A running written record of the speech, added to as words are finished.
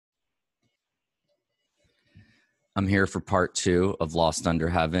I'm here for part 2 of Lost Under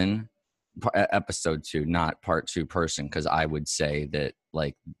Heaven, episode 2, not part 2 person, because I would say that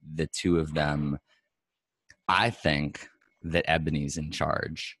like the two of them, I think that Ebony's in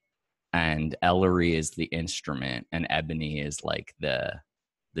charge and Ellery is the instrument and Ebony is like the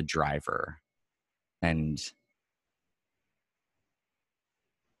driver. And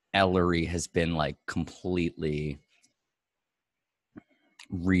Ellery has been like completely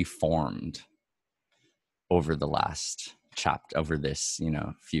reformed over the last over this,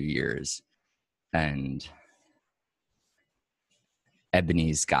 few years. And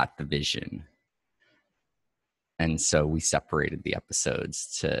Ebony's got the vision. And so we separated the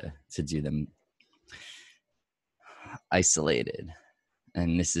episodes to do them isolated.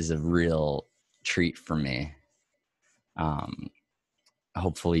 And this is a real treat for me.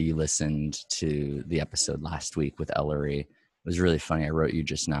 Hopefully you listened to the episode last week with Ellery. It was really funny. I wrote you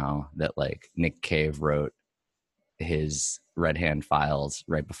just now that like Nick Cave wrote his Red Hand Files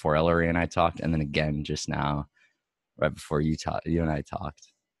right before Ellery and I talked, and then again just now right before you and I talked.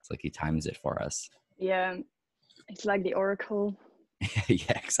 It's like he times it for us. Yeah, it's like the oracle.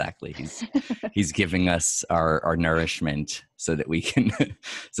 Yeah, exactly. He's giving us our nourishment so that we can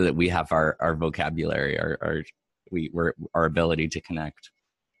so that we have our vocabulary, our ability to connect.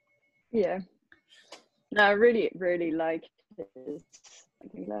 Yeah. No, I really like this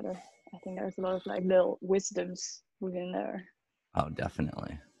letter. I think there's a lot of like little wisdoms within there. Oh,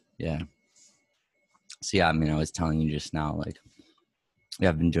 definitely. Yeah. So yeah, I mean, I was telling you just now, like, yeah,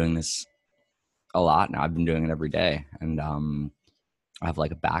 I've been doing this a lot now. I've been doing it every day, and I have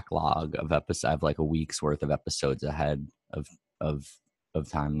like a backlog of episodes. I have like a week's worth of episodes ahead of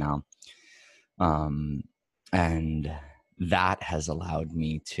time now, and that has allowed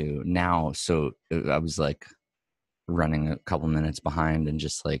me to now. So I was like running a couple minutes behind and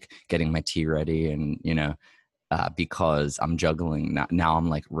just like getting my tea ready, and because I'm juggling now. I'm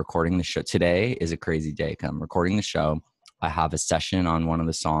like recording the show. Today is a crazy day because I'm recording the show. I have a session on one of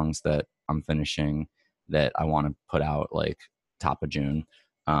the songs that I'm finishing that I want to put out like top of June.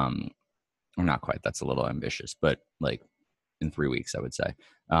 Or not quite. That's a little ambitious, but like in 3 weeks, I would say.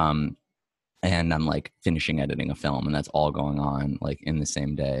 And I'm like finishing editing a film, and that's all going on like in the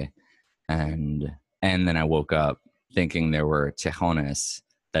same day. And then I woke up thinking there were tejones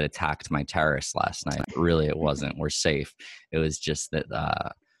that attacked my terrace last night. But really, it wasn't. We're safe. It was just that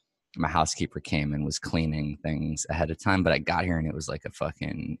my housekeeper came and was cleaning things ahead of time. But I got here and it was like a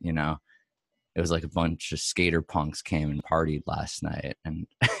fucking, it was like a bunch of skater punks came and partied last night and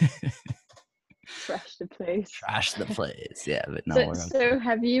Trash the place. Yeah, but no. So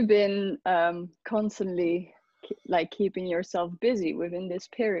have you been constantly like keeping yourself busy within this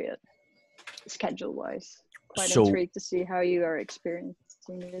period, schedule-wise? Quite intrigued to see how you are experiencing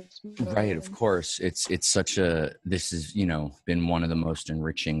this. Right, of course. It's such a, this has, been one of the most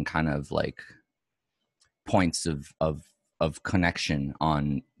enriching kind of like points of connection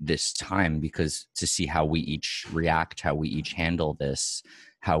on this time, because to see how we each react, how we each handle this,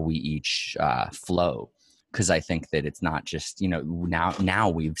 how we each flow. Because I think that it's not just, now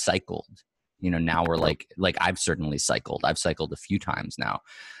we've cycled, now we're like I've certainly cycled. I've cycled a few times now.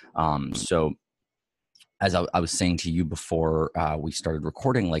 So as I was saying to you before we started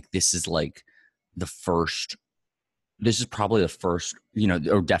recording, like this is like this is probably the first,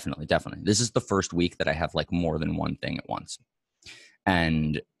 or definitely. This is the first week that I have like more than one thing at once.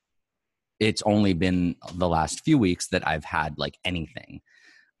 And it's only been the last few weeks that I've had like anything.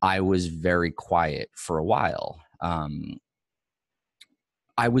 I was very quiet for a while. I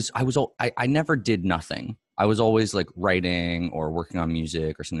never did nothing. I was always like writing or working on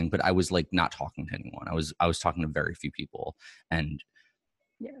music or something, but I was like not talking to anyone. I was talking to very few people, and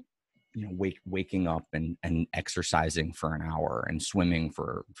waking up and exercising for an hour and swimming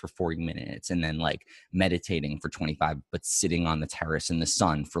for 40 minutes and then like meditating for 25, but sitting on the terrace in the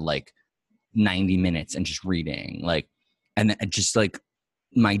sun for like 90 minutes and just reading, like, and then just like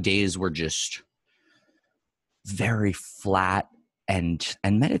my days were just very flat and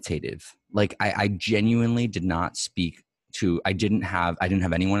meditative. Like I genuinely did not speak to, I didn't have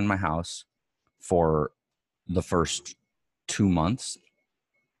anyone in my house for the first 2 months.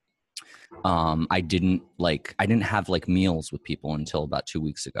 I didn't have like meals with people until about 2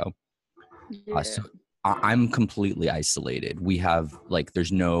 weeks ago. Yeah. So I'm completely isolated. We have like,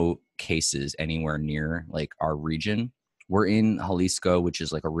 there's no cases anywhere near like our region. We're in Jalisco, which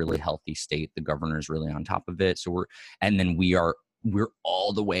is like a really healthy state. The governor's really on top of it. So we're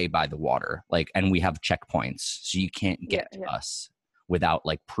all the way by the water, like, and we have checkpoints. So you can't get to us without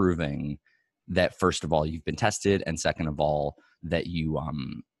like proving that, first of all, you've been tested, and second of all, that you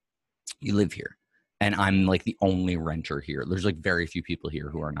live here. and I'm like the only renter here. There's like very few people here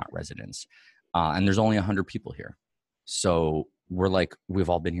who are not residents, and there's only 100 people here. So we've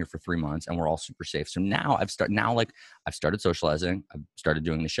all been here for 3 months, and we're all super safe. So now I've started socializing. I've started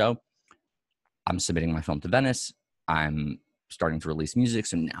doing the show. I'm submitting my film to Venice. I'm starting to release music.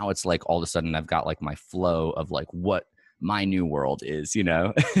 So now it's like all of a sudden I've got like my flow of like what my new world is,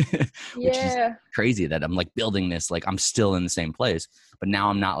 which is crazy that I'm like building this, like I'm still in the same place, but now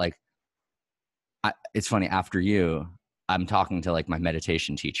I'm not like, it's funny, after you, I'm talking to like my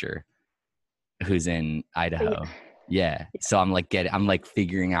meditation teacher who's in Idaho. Yeah. So I'm like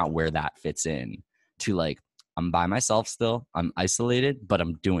figuring out where that fits in to like, I'm by myself still, I'm isolated, but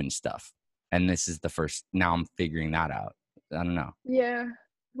I'm doing stuff. And this is now I'm figuring that out. I don't know. Yeah.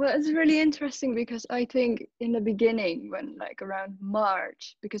 Well, it's really interesting because I think in the beginning, when like around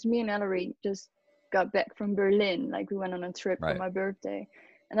March, because me and Ellery just got back from Berlin, like we went on a trip for my birthday,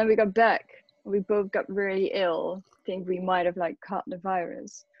 and then we got back, we both got really ill. I think we might have like caught the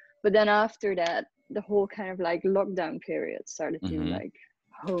virus. But then after that, the whole kind of like lockdown period started to like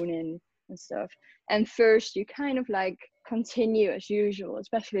hone in and stuff. And first you kind of like continue as usual,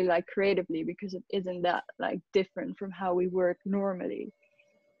 especially like creatively, because it isn't that like different from how we work normally.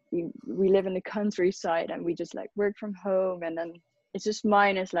 We live in the countryside and we just like work from home, and then it's just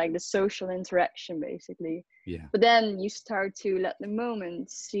minus like the social interaction basically. Yeah. But then you start to let the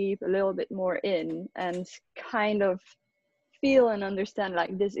moment seep a little bit more in and kind of feel and understand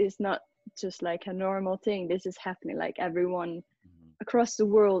like this is not just like a normal thing. This is happening. Like everyone across the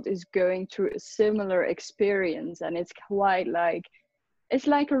world is going through a similar experience, and it's quite like, it's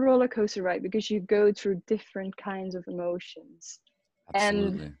like a roller coaster ride because you go through different kinds of emotions.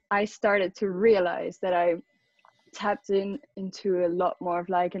 Absolutely. And I started to realize that I tapped into a lot more of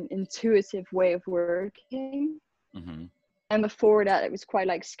like an intuitive way of working. And before that it was quite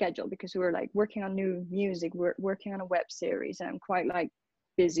like scheduled because we were like working on new music, we're working on a web series, and I'm quite like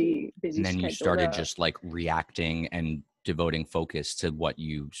busy and then you started just like reacting and devoting focus to what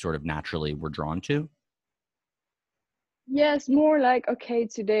you sort of naturally were drawn to. Yes, more like, okay,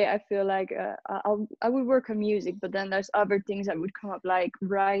 today I feel like I would work on music, but then there's other things that would come up like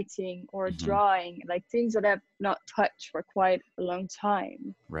writing or drawing, like things that I've not touched for quite a long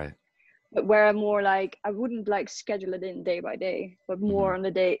time. Right. But where I'm more like, I wouldn't like schedule it in day by day, but more on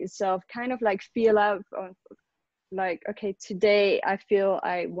the day itself, kind of like feel out on like, okay, today I feel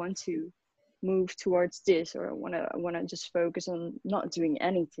I want to move towards this, or I want to just focus on not doing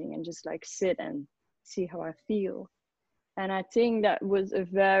anything and just like sit and see how I feel. And I think that was a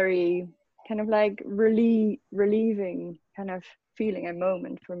very kind of like relieving kind of feeling and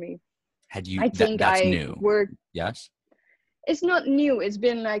moment for me. Had you, I think that's I new. worked. Yes. It's not new. It's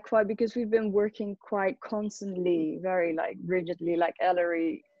been like quite, because we've been working quite constantly, very like rigidly, like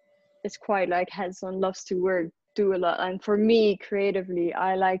Ellery is quite like hands-on, loves to work, do a lot. And for me, creatively,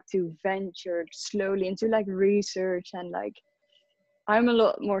 I like to venture slowly into like research, and like I'm a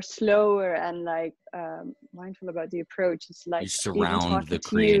lot more slower and like mindful about the approach. It's like you surround the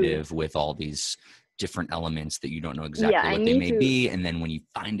creative with all these different elements that you don't know exactly what they may be, and then when you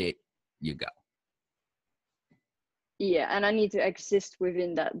find it, you go. Yeah, and I need to exist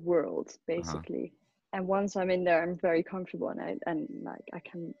within that world basically. And once I'm in there, I'm very comfortable, and like I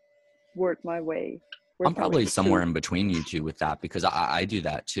can work my way. I'm probably somewhere in between you two with that, because I do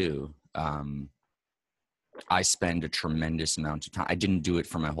that too. I spend a tremendous amount of time. I didn't do it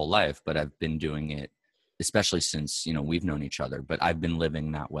for my whole life, but I've been doing it, especially since, we've known each other, but I've been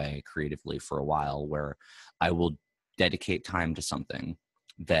living that way creatively for a while, where I will dedicate time to something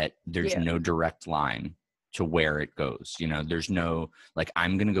that there's no direct line to where it goes. There's no, like,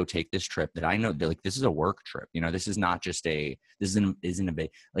 I'm going to go take this trip that I know that, like, this is a work trip. This is not just this isn't a big,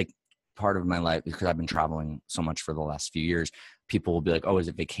 like, part of my life, because I've been traveling so much for the last few years. People will be like, oh, is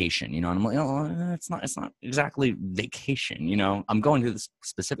it vacation? And I'm like, oh, it's not exactly vacation. I'm going to this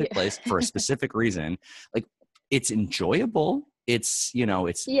specific place for a specific reason. Like, it's enjoyable. It's,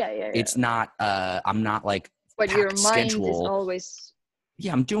 it's not, I'm not like, but your mind schedule. Is always.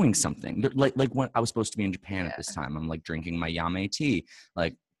 Yeah, I'm doing something. Like when I was supposed to be in Japan at this time, I'm like drinking my Yame tea.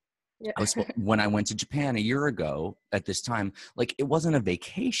 Like, when I went to Japan a year ago at this time, like, it wasn't a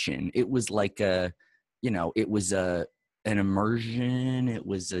vacation. It was like it was an immersion. It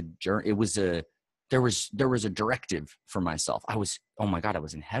was a journey. It was there was a directive for myself. Oh my God, I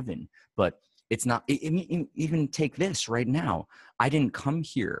was in heaven. But it's not, even take this right now. I didn't come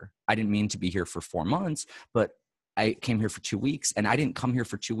here. I didn't mean to be here for 4 months, but I came here for 2 weeks, and I didn't come here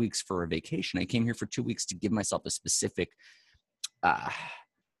for 2 weeks for a vacation. I came here for 2 weeks to give myself a specific,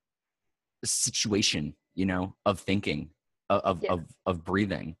 situation, of thinking, of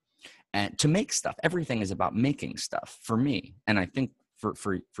breathing. and to make stuff. Everything is about making stuff for me, and I think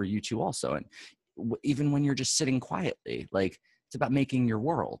for you too also. And even when you're just sitting quietly, like it's about making your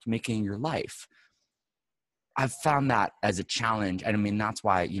world, making your life. I've found that as a challenge. And I mean, that's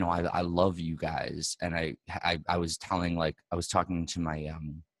why, you know, I love you guys. And I was talking to my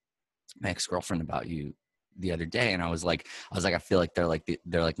my ex-girlfriend about you the other day, and I was like, I feel like they're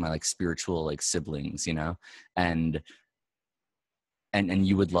like my like spiritual like siblings, you know. And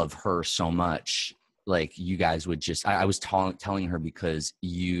you would love her so much. Like you guys would just, I was telling her, because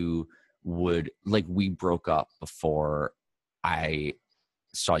you would, like, we broke up before I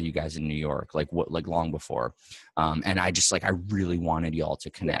saw you guys in New York, like long before. And I just like, I really wanted y'all to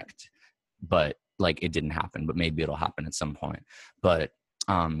connect, but like it didn't happen, but maybe it'll happen at some point. But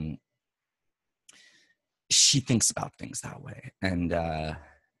she thinks about things that way. And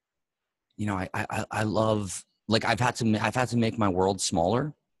you know, I love, like I've had to make my world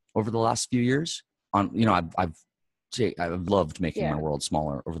smaller over the last few years. You know, I've loved making my world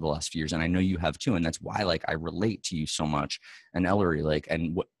smaller over the last few years, and I know you have too. And that's why, like, I relate to you so much, and Ellery, like,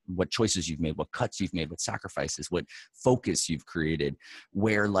 and what choices you've made, what cuts you've made, what sacrifices, what focus you've created.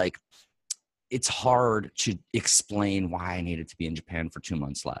 Where like it's hard to explain why I needed to be in Japan for 2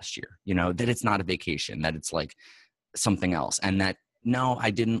 months last year. You know, that it's not a vacation, that it's like something else, and that. No, I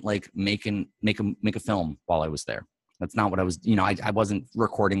didn't like make a film while I was there. That's not what I was, you know, I wasn't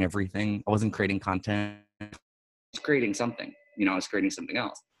recording everything. I wasn't creating content. I was creating something, you know, I was creating something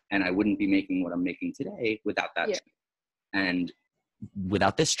else. And I wouldn't be making what I'm making today without that trip. And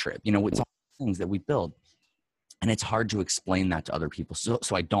without this trip, you know, it's all things that we build. And it's hard to explain that to other people. So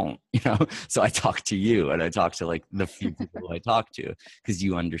I don't, you know, so I talk to you, and I talk to like the few people who I talk to, because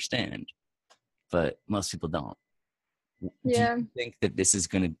you understand, but most people don't. Do you think that this is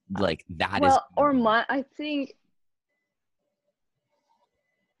going to, like, that is... Well, I think...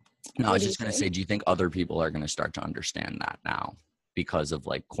 No, I was just going to say, do you think other people are going to start to understand that now because of,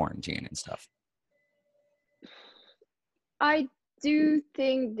 like, quarantine and stuff? I do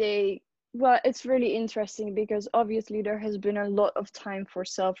think well, it's really interesting, because obviously there has been a lot of time for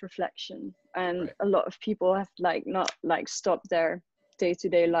self-reflection, and a lot of people have, like, not, like, stopped their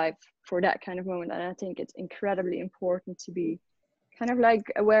day-to-day life for that kind of moment. And I think it's incredibly important to be kind of like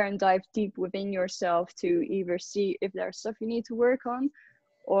aware and dive deep within yourself to either see if there's stuff you need to work on,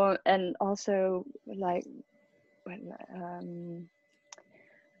 and also like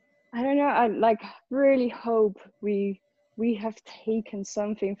I don't know, I like really hope we have taken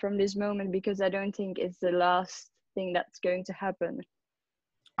something from this moment, because I don't think it's the last thing that's going to happen.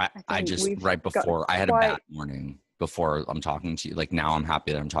 I just, right before, I had a bad morning before I'm talking to you. Like, now I'm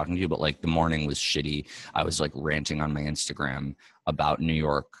happy that I'm talking to you, but like the morning was shitty. I was like ranting on my Instagram about New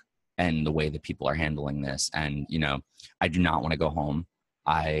York and the way that people are handling this. And, you know, I do not want to go home.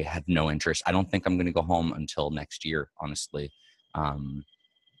 I have no interest. I don't think I'm going to go home until next year, honestly.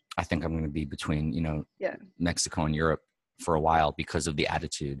 I think I'm going to be between, you know, Mexico and Europe for a while, because of the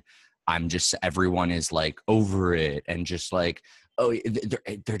attitude. Everyone is like over it, and just like, oh,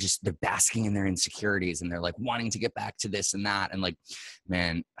 they're basking in their insecurities, and they're like wanting to get back to this and that. And like,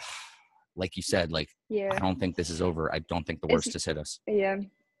 man, like you said, like, I don't think this is over. I don't think the worst has hit us. Yeah.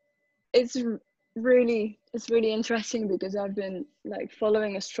 It's really interesting, because I've been like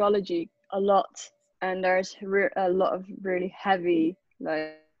following astrology a lot, and there's a lot of really heavy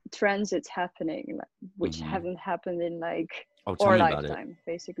like transits happening, which haven't happened in like our lifetime,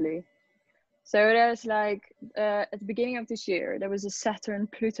 basically. So there's like at the beginning of this year, there was a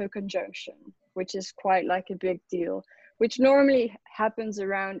Saturn-Pluto conjunction, which is quite like a big deal, which normally happens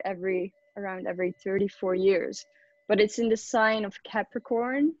around every 34 years, but it's in the sign of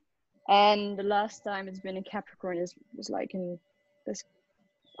Capricorn. And the last time it's been in Capricorn was like in this,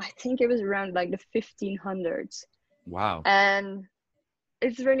 I think it was around like the 1500s. Wow. And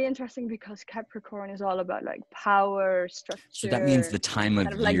it's really interesting, because Capricorn is all about like power, structure. So that means the time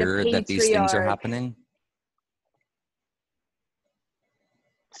of year that these things are happening?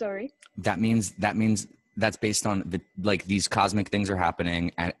 Sorry? That means that's based on like these cosmic things are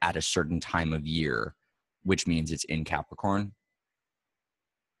happening at a certain time of year, which means it's in Capricorn.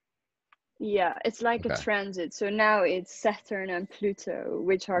 Yeah, it's like a transit. So now it's Saturn and Pluto,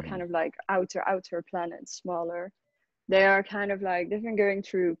 which are kind of like outer planets, smaller. They are kind of like, they've been going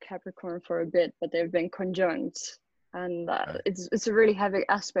through Capricorn for a bit, but they've been conjunct, and it's a really heavy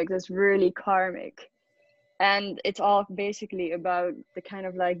aspect. It's really karmic, and it's all basically about the kind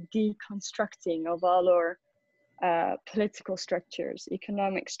of like deconstructing of all our political structures,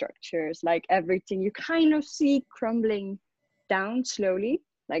 economic structures, like everything you kind of see crumbling down slowly.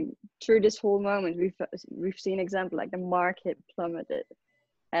 Like through this whole moment, we've seen example like the market plummeted,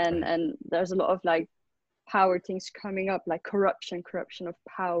 and there's a lot of like power things coming up, like corruption of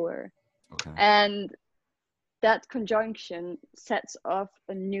power. Okay. And that conjunction sets off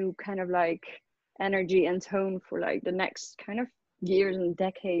a new kind of like energy and tone for like the next kind of years and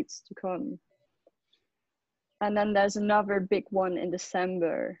decades to come. And then there's another big one in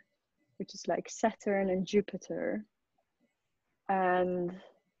December, which is like Saturn and Jupiter. And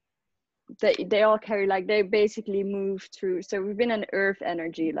they all carry, like, they basically move through. So we've been in Earth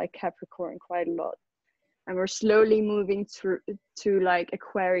energy, like Capricorn, quite a lot. And we're slowly moving through to like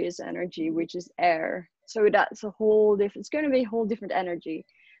Aquarius energy, which is air. So that's a whole different, it's going to be a whole different energy.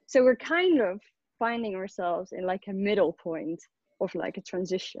 So we're kind of finding ourselves in like a middle point of like a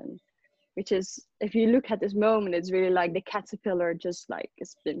transition, which is, if you look at this moment, it's really like the caterpillar, just like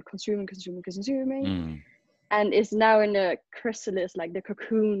it's been consuming. And it's now in the chrysalis, like the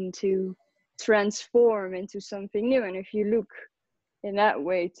cocoon, to transform into something new. And if you look in that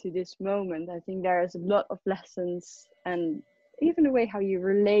way to this moment, I think there is a lot of lessons, and even the way how you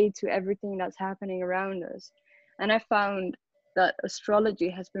relate to everything that's happening around us. And I found that astrology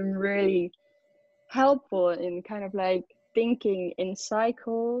has been really helpful in kind of like thinking in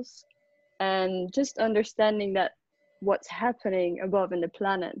cycles and just understanding that what's happening above in the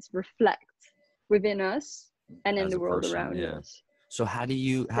planets reflect within us and in the world around us. So how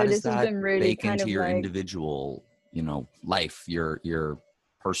does that really bake into your like, individual, you know, life, your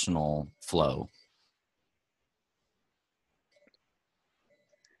personal flow?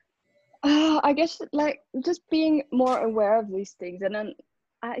 I guess like just being more aware of these things. And then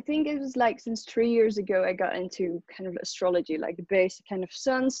I think it was like since 3 years ago I got into kind of astrology, like the basic kind of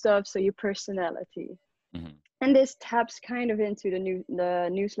sun stuff, so your personality. Mm-hmm. And this taps kind of into the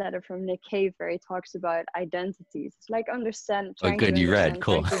newsletter from Nick Cave, where he talks about identities. It's like understand. Oh, good, you read,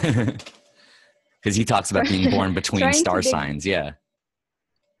 cool. Because he talks about being born between star signs, yeah.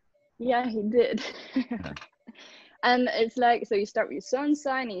 Yeah, he did. Yeah. And it's like, so you start with your sun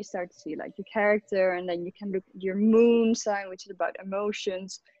sign and you start to see like your character, and then you can look at your moon sign, which is about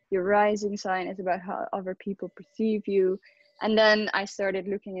emotions. Your rising sign is about how other people perceive you. And then I started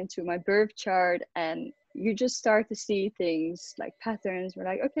looking into my birth chart, and you just start to see things like patterns. We're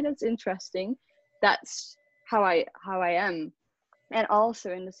like, okay, that's interesting. That's how I am. And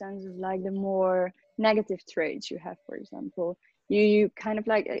also in the sense of like the more negative traits you have, for example, you kind of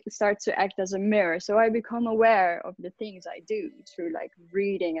like start to act as a mirror. So I become aware of the things I do through like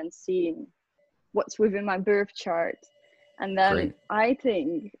reading and seeing what's within my birth chart. And then Great. I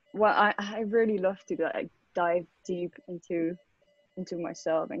think, well, I really love to like dive deep into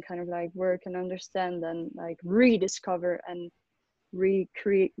myself and kind of like work and understand and like rediscover and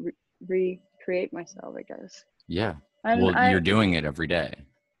recreate myself, I guess. Yeah. And well, you're doing it every day.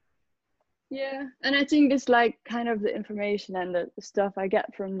 Yeah. And I think it's like kind of the information and the stuff I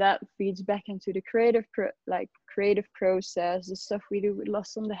get from that feeds back into the creative process, the stuff we do with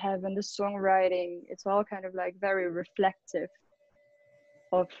Lost on the Heaven, the songwriting. It's all kind of like very reflective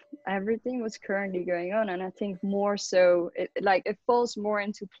of everything what's currently going on. And I think more so it falls more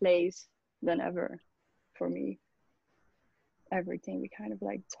into place than ever for me, everything we kind of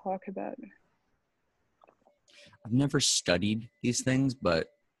like talk about. I've never studied these things, but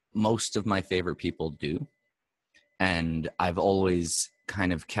most of my favorite people do, and I've always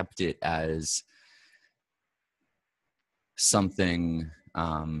kind of kept it as something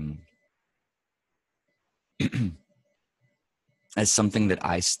as something that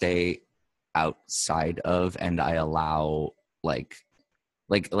I stay outside of, and I allow I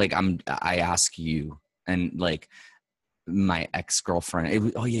ask you, and like my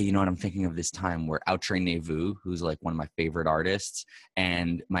ex-girlfriend, oh yeah, you know what, I'm thinking of this time where Outre Nevu, who's like one of my favorite artists,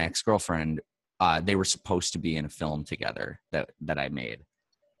 and my ex-girlfriend, they were supposed to be in a film together that I made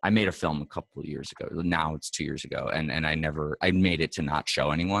a film a couple of years ago. Now it's 2 years ago, and I made it to not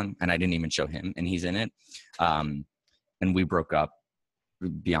show anyone, and I didn't even show him, and he's in it. And we broke up,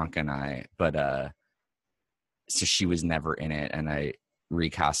 Bianca and I, but so she was never in it, and I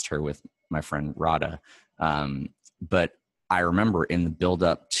recast her with my friend Rada. But I remember in the build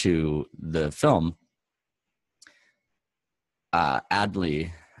up to the film,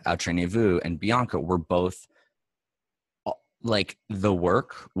 Adley, Outre Nevu, and Bianca were both like, the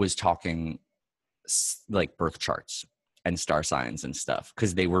work was talking like birth charts and star signs and stuff,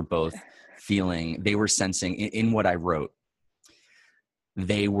 because they were both they were sensing in what I wrote,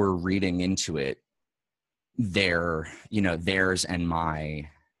 they were reading into it theirs and my,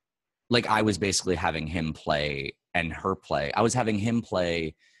 like, I was basically having him play and her play. I was having him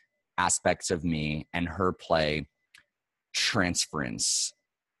play aspects of me and her play transference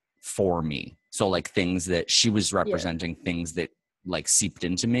for me. So like things that she was representing, things that like seeped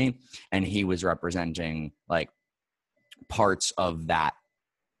into me, and he was representing like parts of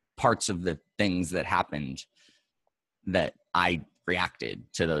the things that happened that I reacted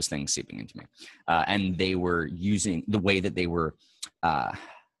to those things seeping into me. And they were using the way that they were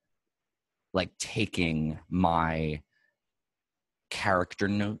like taking my character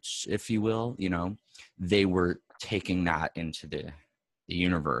notes, if you will, you know, they were taking that into the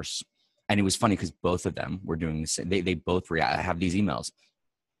universe. And it was funny because both of them were doing the same. They both have these emails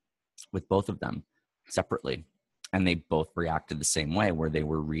with both of them separately, and they both reacted the same way, where they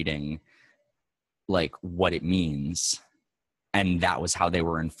were reading like what it means, and that was how they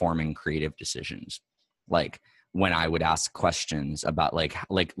were informing creative decisions. Like when I would ask questions about like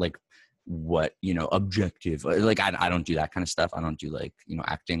what, you know, objective, like I don't do that kind of stuff. I don't do like, you know,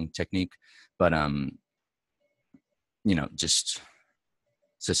 acting technique, but you know, just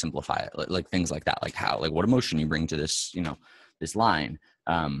to simplify it, like things like that, like how, like what emotion you bring to this, you know, this line.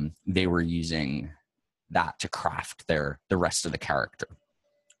 They were using that to craft the rest of the character.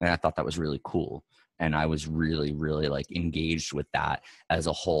 And I thought that was really cool. And I was really, really like engaged with that as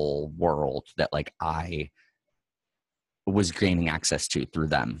a whole world that like I was gaining access to through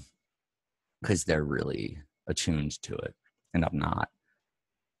them, because they're really attuned to it and I'm not.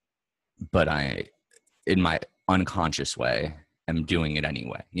 But I, in my unconscious way, am doing it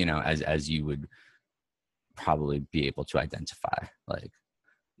anyway, you know, as you would probably be able to identify. Like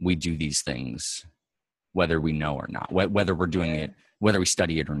we do these things whether we know or not, whether we're doing it, whether we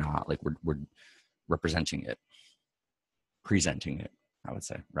study it or not, like we're representing it, presenting it, I would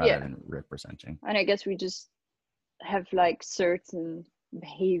say, rather than representing. And I guess we just have like certain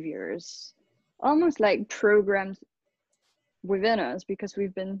behaviors, almost like programs within us, because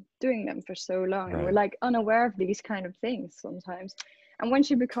we've been doing them for so long. Right. And we're like unaware of these kind of things sometimes. And once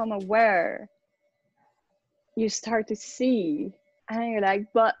you become aware, you start to see, and you're like,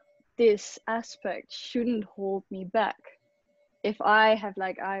 but this aspect shouldn't hold me back. If I have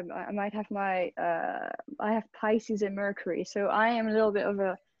like, I might have my, I have Pisces and Mercury. So I am a little bit of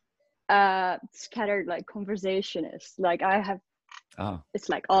a scattered like conversationist. Like I have, it's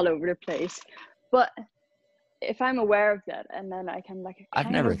like all over the place. But if I'm aware of that, and then I can like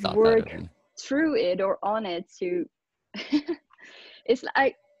I've never thought work that of you. through it or on it to, it's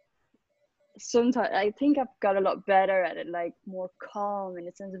like, sometimes I think I've got a lot better at it, like more calm in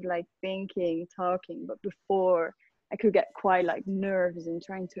the sense of like thinking, talking. But before I could get quite like nervous in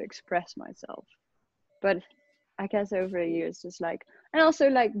trying to express myself. But I guess over the years, just like, and also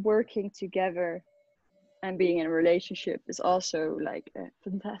like working together and being in a relationship is also like a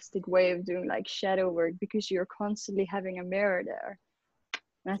fantastic way of doing like shadow work, because you're constantly having a mirror there.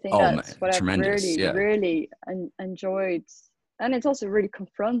 And I think that's what I've really enjoyed. And it's also really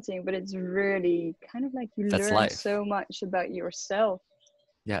confronting, but it's really kind of like you learn so much about yourself.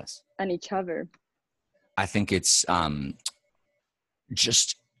 Yes. And each other. I think it's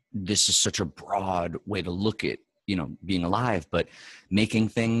just, this is such a broad way to look at, you know, being alive, but making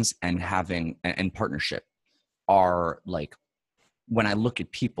things and having and partnership are like, when I look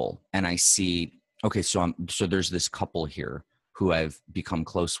at people and I see, okay, so there's this couple here who I've become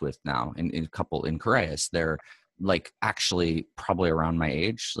close with now, and a couple in Correas. They're like actually probably around my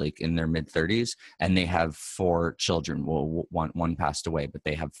age, like in their mid 30s, and they have 4 children. Well, one passed away, but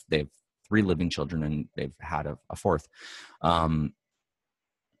they have 3 living children, and they've had a 4th.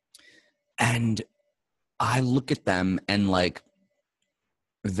 And I look at them and like,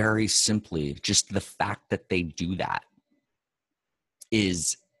 very simply, just the fact that they do that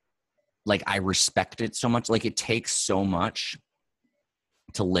is like, I respect it so much. Like it takes so much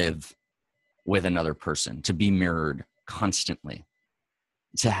to live with another person, to be mirrored constantly,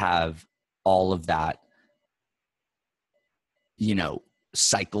 to have all of that, you know,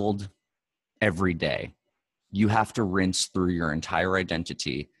 cycled every day. You have to rinse through your entire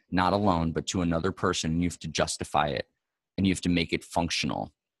identity, not alone, but to another person, and you have to justify it, and you have to make it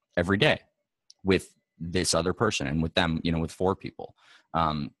functional every day with this other person and with them, you know, with 4 people.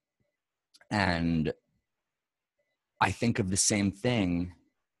 And I think of the same thing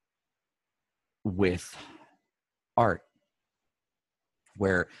with art,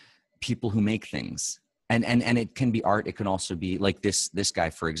 where people who make things, and it can be art. It can also be like this guy,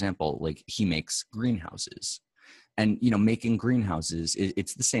 for example, like he makes greenhouses, and, you know, making greenhouses,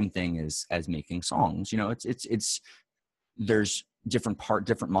 it's the same thing as making songs. You know, it's there's different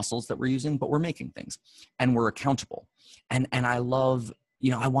muscles that we're using, but we're making things and we're accountable. And I love,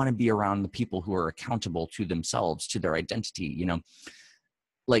 you know, I want to be around the people who are accountable to themselves, to their identity, you know,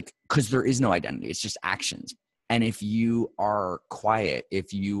 like, because there is no identity, it's just actions. And if you are quiet,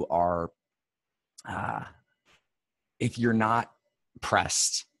 if you are if you're not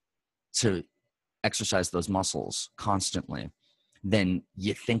pressed to exercise those muscles constantly, then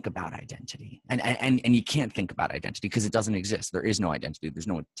you think about identity, and you can't think about identity because it doesn't exist. There is no identity. There's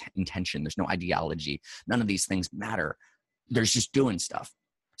no intention. There's no ideology. None of these things matter. There's just doing stuff.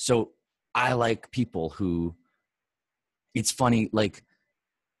 So I like people who, it's funny, like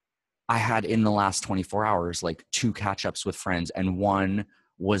I had in the last 24 hours, like 2 catch-ups with friends, and one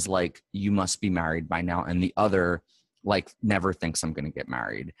was like, you must be married by now. And the other like never thinks I'm going to get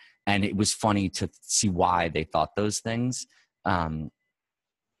married. And it was funny to see why they thought those things. And,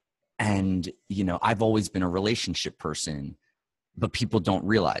 you know, I've always been a relationship person, but people don't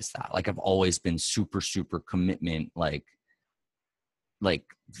realize that. Like I've always been super, super commitment. Like,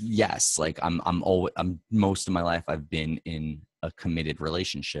 yes, like I'm most of my life I've been in a committed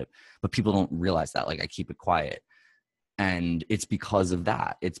relationship, but people don't realize that. Like I keep it quiet. And it's because of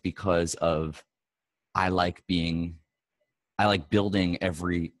that. It's because of, I like building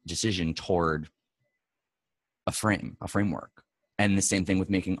every decision toward a framework. And the same thing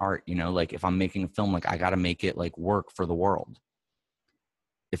with making art, you know, like if I'm making a film, like I got to make it like work for the world.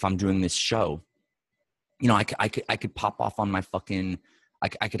 If I'm doing this show, you know, I could pop off on my fucking,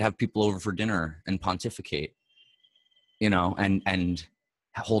 I could have people over for dinner and pontificate, you know, and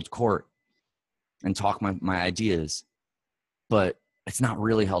hold court and talk my ideas, but it's not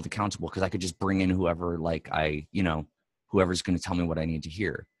really held accountable because I could just bring in whoever, like whoever's going to tell me what I need to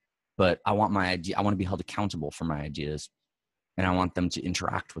hear. But I want my idea. I want to be held accountable for my ideas, and I want them to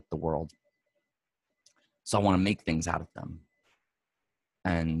interact with the world. So I want to make things out of them.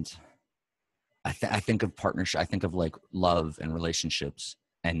 And I think of partnership. I think of like love and relationships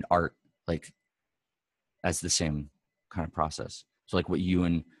and art, like as the same kind of process. So like what you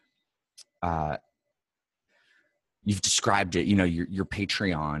and you've described it, you know, your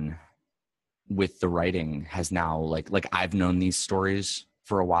Patreon with the writing has now like I've known these stories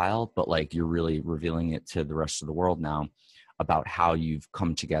for a while, but like you're really revealing it to the rest of the world now about how you've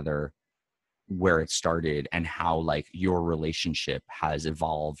come together, where it started, and how like your relationship has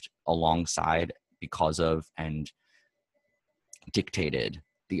evolved alongside, because of, and dictated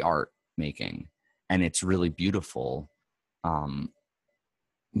the art making. And it's really beautiful.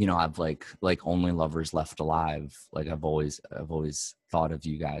 You know, I've like Only Lovers Left Alive. Like I've always thought of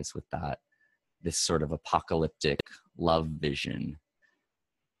you guys with that, this sort of apocalyptic love vision.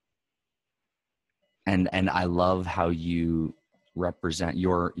 And I love how you represent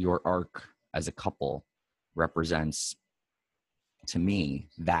your arc as a couple represents to me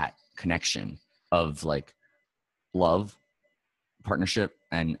that connection of like love, partnership,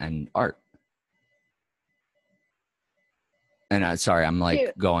 and art. And sorry, I'm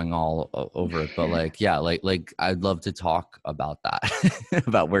like going all over it, but like, yeah, like I'd love to talk about that,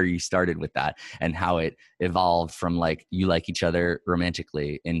 about where you started with that and how it evolved from like, you like each other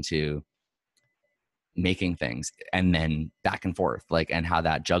romantically into making things, and then back and forth, like, and how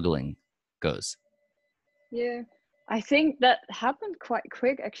that juggling goes. Yeah, I think that happened quite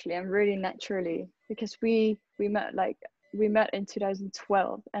quick actually, and really naturally, because we met in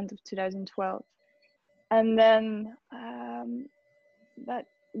 2012, end of 2012. And then that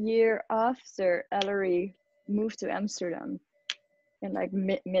year after, Ellery moved to Amsterdam in like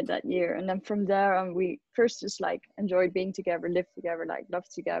mid that year. And then from there on, we first just like enjoyed being together, lived together, like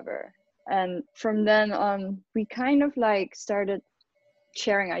loved together. And from then on, we kind of like started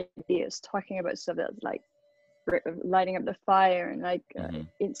sharing ideas, talking about stuff that's like lighting up the fire and like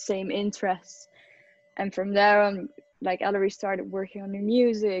same interests. And from there on, like Ellery started working on new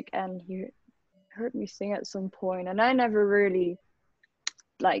music, and he heard me sing at some point, and I never really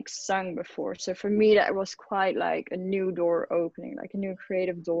like sung before, so for me that was quite like a new door opening, like a new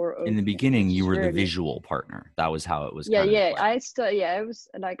creative door opening. In the beginning you were the visual partner. That was how it was. I was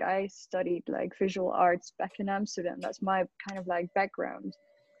like, I studied like visual arts back in Amsterdam. That's my kind of like background,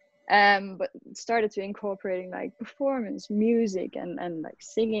 but started to incorporating like performance music and like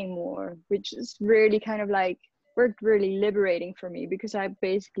singing more, which is really kind of like worked really liberating for me, because I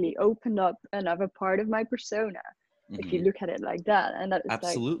basically opened up another part of my persona, if you look at it like that. And that is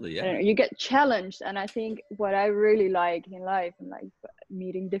absolutely, like, you get challenged. And I think what I really like in life and like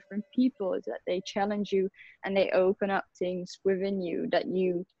meeting different people is that they challenge you and they open up things within you that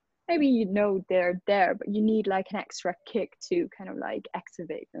you maybe you know they're there, but you need like an extra kick to kind of like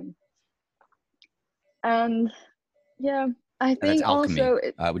activate them. And yeah, I think also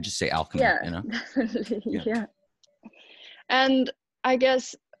I would just say alchemy. Yeah, you know? Definitely. Yeah. And I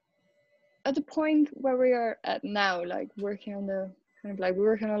guess at the point where we are at now, like working on the kind of like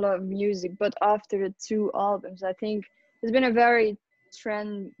working on a lot of music, but after the 2 albums, I think it's been a very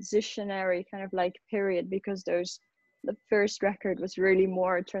transitionary kind of like period, because those the first record was really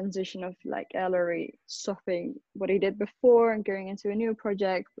more a transition of like Ellery stopping what he did before and going into a new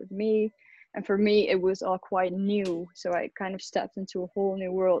project with me. And for me, it was all quite new. So I kind of stepped into a whole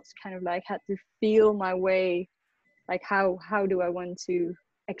new world, kind of like had to feel my way, like how do I want to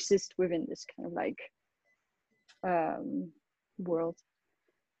exist within this kind of like world.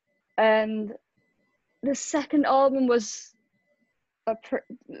 And the second album was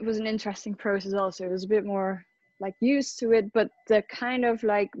an interesting process also. It was a bit more like used to it, but the kind of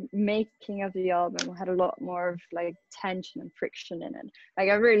like making of the album had a lot more of like tension and friction in it. Like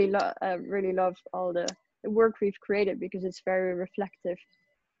I really love all the work we've created because it's very reflective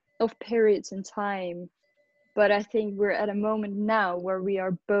of periods in time. But I think we're at a moment now where we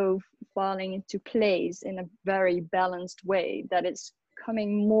are both falling into place in a very balanced way, that it's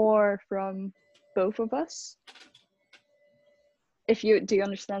coming more from both of us. Do you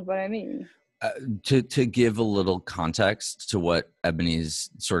understand what I mean? To give a little context to what Ebony's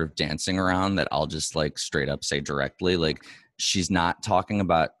sort of dancing around, that I'll just like straight up say directly, like she's not talking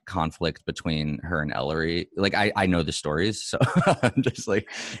about conflict between her and Ellery. Like I know the stories, so I'm just like,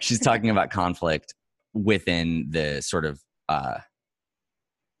 she's talking about conflict within the sort of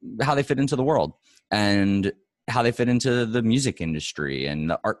how they fit into the world and how they fit into the music industry and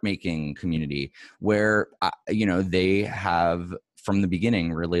the art making community, where they have from the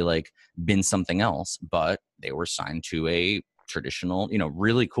beginning really like been something else, but they were signed to a traditional,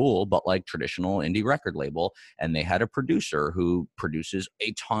 really cool, but like traditional indie record label. And they had a producer who produces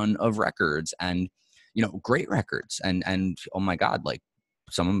a ton of records and, great records. And oh my God, like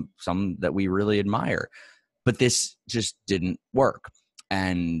some that we really admire, but this just didn't work.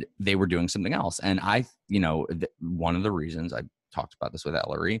 And they were doing something else. And one of the reasons I talked about this with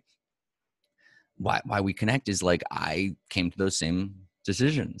Ellery, why we connect is like, I came to those same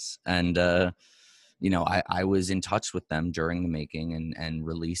decisions. And, I was in touch with them during the making and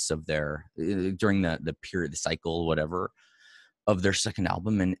release of during the period, the cycle, whatever, of their second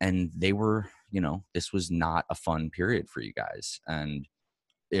album. And they were, this was not a fun period for you guys. And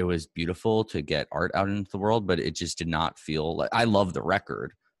it was beautiful to get art out into the world, but it just did not feel like, I love the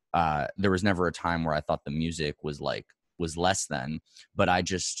record. There was never a time where I thought the music was less than, but I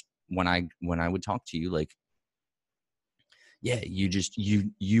just, when I would talk to you, like, yeah,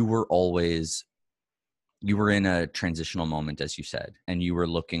 you were always, you were in a transitional moment, as you said, and you were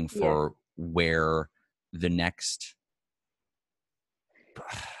looking for where the next,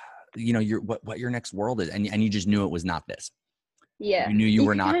 what your next world is. And you just knew it was not this. Yeah. You knew you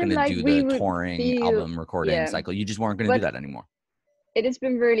were not going to do the touring album recording cycle. You just weren't going to do that anymore. It has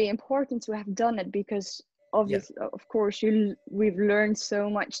been really important to have done it because obviously, of course, we've learned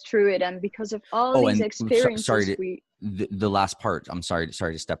so much through it, and because of all these experiences, the last part. I'm sorry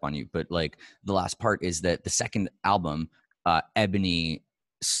to step on you, but like the last part is that the second album, Ebony,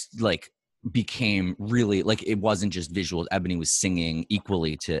 like became really like, it wasn't just visual. Ebony was singing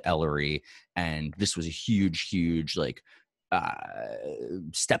equally to Ellery, and this was a huge like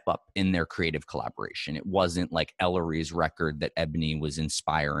step up in their creative collaboration. It wasn't like Ellery's record that Ebony was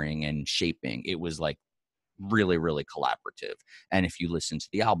inspiring and shaping. It was like really collaborative. And if you listen to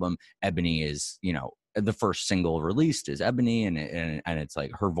the album, Ebony is, the first single released is Ebony, and it's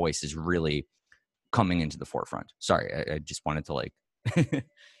like her voice is really coming into the forefront. Sorry, I just wanted to like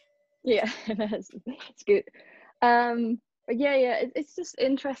yeah, it's good. But it's just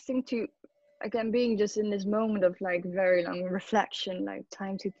interesting to, again, being just in this moment of like very long reflection, like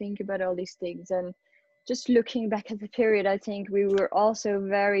time to think about all these things, and just looking back at the period, I think we were also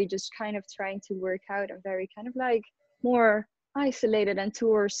very just kind of trying to work out and very kind of like more isolated and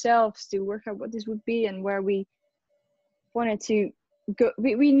to ourselves to work out what this would be and where we wanted to go.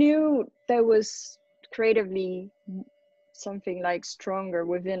 We knew there was creatively something like stronger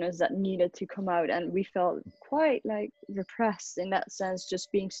within us that needed to come out, and we felt quite like repressed in that sense,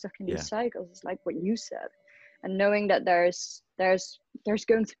 just being stuck in these cycles, like what you said, and knowing that there's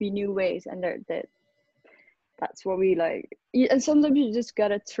going to be new ways, and that's what we like. And sometimes you just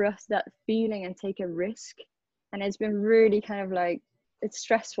gotta trust that feeling and take a risk, and it's been really kind of like, it's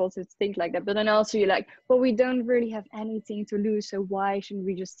stressful to think like that, but then also you're like, well, we don't really have anything to lose, so why shouldn't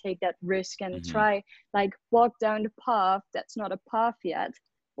we just take that risk and try like walk down the path that's not a path yet,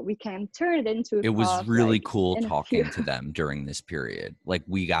 but we can turn it into a path. It was really cool talking to them during this period. Like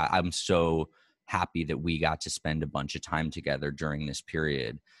I'm so happy that we got to spend a bunch of time together during this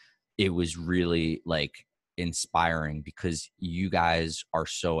period. It was really like inspiring because you guys are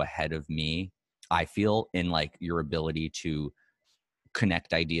so ahead of me, I feel, in like your ability to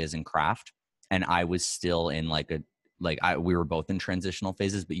connect ideas and craft. And I was still in like like we were both in transitional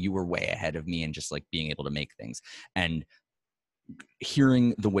phases, but you were way ahead of me in just like being able to make things. And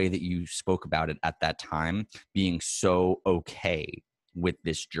hearing the way that you spoke about it at that time, being so okay with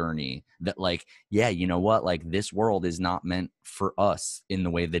this journey, that like, yeah, you know what, like this world is not meant for us in the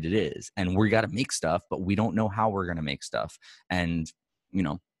way that it is, and we got to make stuff, but we don't know how we're going to make stuff, and you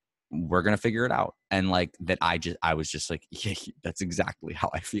know, we're going to figure it out. And like that, I was just like, yeah, that's exactly how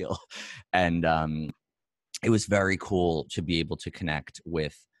I feel. And it was very cool to be able to connect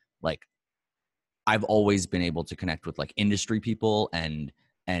with, like, I've always been able to connect with like industry people and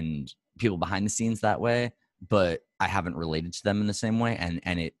people behind the scenes that way, but I haven't related to them in the same way.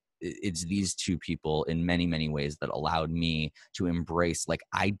 And it's these two people in many, many ways that allowed me to embrace, like,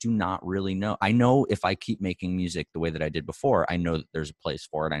 I do not really know. I know if I keep making music the way that I did before, I know that there's a place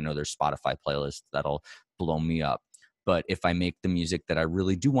for it. I know there's Spotify playlists that'll blow me up. But if I make the music that I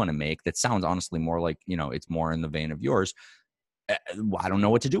really do want to make, that sounds honestly more like, you know, it's more in the vein of yours, I don't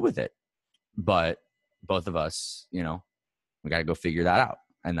know what to do with it. But both of us, you know, we got to go figure that out.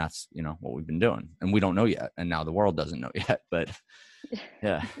 And that's, you know, what we've been doing. And we don't know yet. And now the world doesn't know yet. But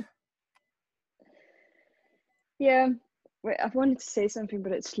yeah. Yeah. Wait, I wanted to say something,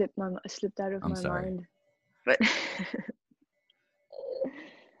 but it slipped out of my mind. But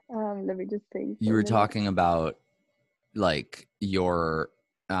let me just think. You were talking about like your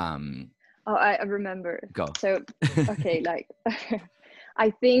oh, I remember. Go. So okay, like I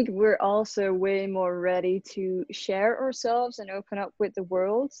think we're also way more ready to share ourselves and open up with the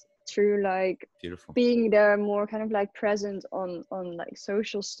world through like beautiful being there, more kind of like present on like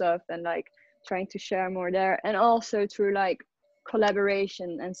social stuff, and like trying to share more there, and also through like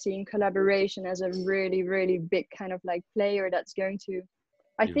collaboration, and seeing collaboration as a really, really big kind of like player that's going to,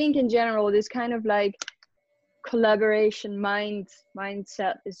 I think in general, this kind of like collaboration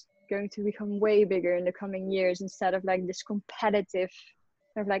mindset is going to become way bigger in the coming years, instead of like this competitive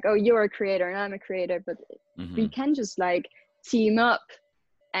of like, oh, you're a creator and I'm a creator, but we can just like team up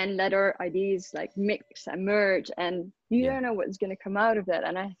and let our ideas like mix and merge, and you don't know what's going to come out of that.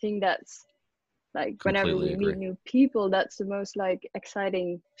 And I think that's like, whenever we meet new people, that's the most like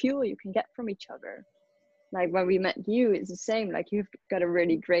exciting fuel you can get from each other. Like when we met you, it's the same. Like you've got a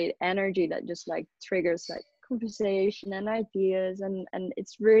really great energy that just like triggers like conversation and ideas, and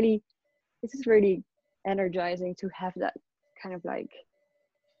it's really energizing to have that kind of like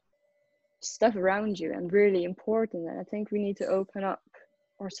stuff around you, and really important. And I think we need to open up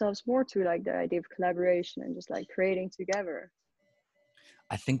ourselves more to like the idea of collaboration and just like creating together.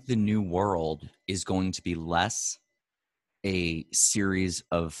 I think the new world is going to be less a series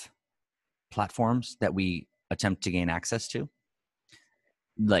of platforms that we attempt to gain access to,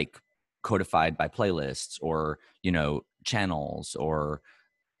 like codified by playlists or, you know, channels or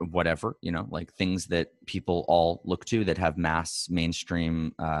whatever, you know, like things that people all look to that have mass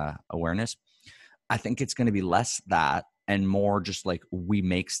mainstream awareness. I think it's going to be less that and more just like we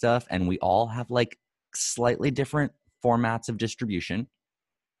make stuff and we all have like slightly different formats of distribution,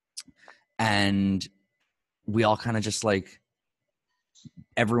 and we all kind of just like,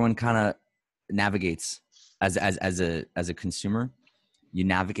 everyone kind of navigates as a consumer. You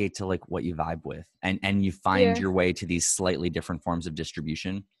navigate to like what you vibe with, and you find your way to these slightly different forms of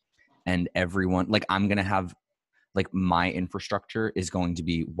distribution. And everyone, like, I'm going to have like, my infrastructure is going to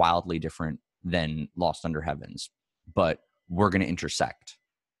be wildly different than Lost Under Heavens, but we're going to intersect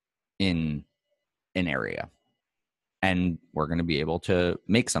in an area, and we're going to be able to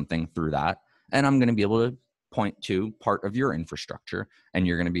make something through that. And I'm going to be able to point to part of your infrastructure, and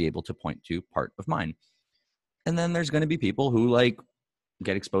you're going to be able to point to part of mine. And then there's going to be people who like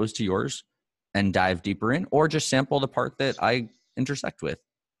get exposed to yours and dive deeper in, or just sample the part that I intersect with,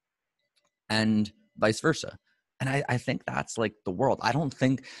 and vice versa. And I think that's like the world. I don't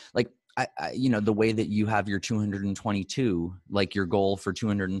think like, I you know, the way that you have your 222, like your goal for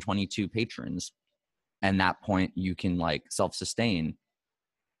 222 patrons, and that point you can like self-sustain.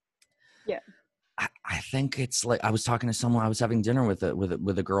 Yeah. I think it's like, I was talking to someone, I was having dinner with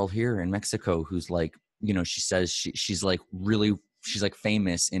a girl here in Mexico who's like, you know, she says she's like really, she's like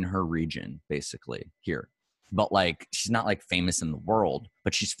famous in her region basically here, but like she's not like famous in the world,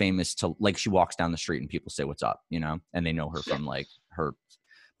 but she's famous to like, she walks down the street and people say what's up, you know, and they know her from like her.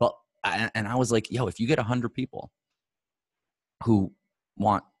 But and I was like, yo, if you get 100 people who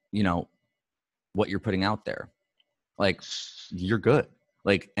want, you know, what you're putting out there, like, you're good.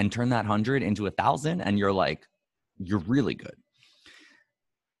 Like, and turn that 100 into 1,000 and you're like, you're really good.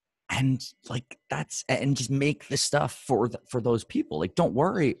 And like, that's, and just make the stuff for those people. Like, don't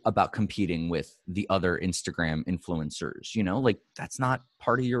worry about competing with the other Instagram influencers, you know, like that's not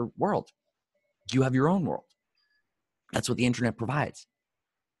part of your world. You have your own world. That's what the internet provides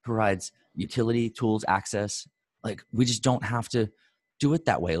utility, tools, access. Like, we just don't have to do it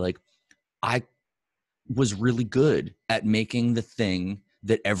that way. Like, I was really good at making the thing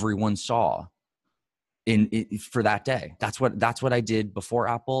that everyone saw for that day. That's what I did before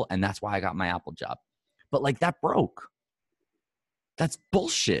Apple, and that's why I got my Apple job. But like, that broke. That's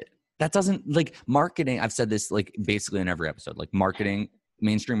bullshit. That doesn't, like, marketing. I've said this like basically in every episode. Like, marketing,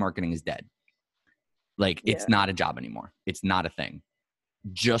 mainstream marketing is dead. Like, it's not a job anymore. It's not a thing.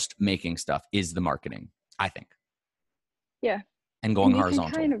 Just making stuff is the marketing, I think. Yeah. And going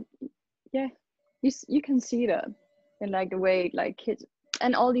horizontal. Kind of, yeah. You can see that in like the way like kids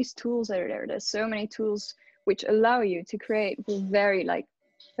and all these tools that are there. There's so many tools which allow you to create with very like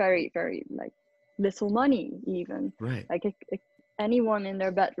little money even. Right. Like anyone in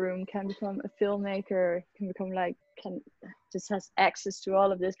their bedroom can become a filmmaker, just has access to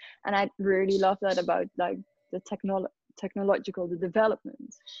all of this. And I really love that about like the technological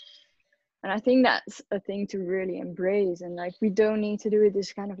development. And I think that's a thing to really embrace. And like, we don't need to do it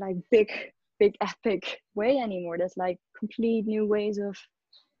this kind of like big epic way anymore. There's like complete new ways of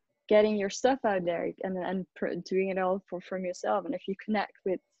getting your stuff out there and doing it all from yourself. And if you connect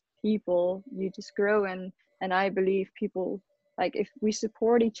with people, you just grow. And I believe people, like, if we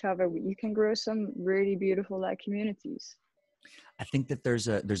support each other, you can grow some really beautiful like communities. I think that there's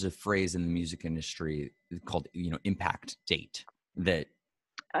a phrase in the music industry called, impact date that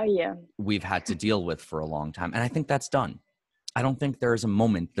we've had to deal with for a long time. And I think that's done. I don't think there's a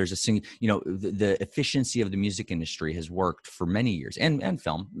moment, there's a single, the efficiency of the music industry has worked for many years, and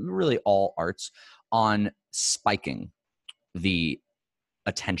film, really all arts, on spiking the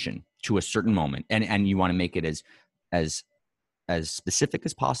attention to a certain moment. And you want to make it as specific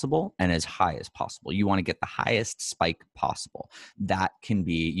as possible and as high as possible. You want to get the highest spike possible. That can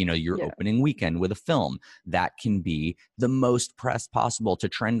be, your opening weekend with a film. That can be the most press possible to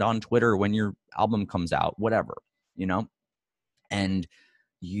trend on Twitter when your album comes out, whatever, and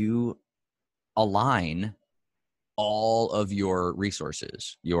you align all of your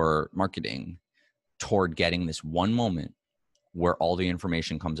resources, your marketing, toward getting this one moment where all the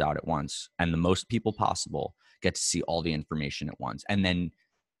information comes out at once, and the most people possible get to see all the information at once. And then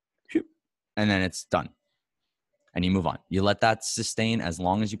it's done. And you move on. You let that sustain as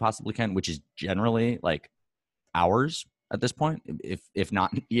long as you possibly can, which is generally like hours at this point, if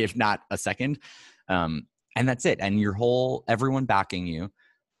not a second. And that's it. And everyone backing you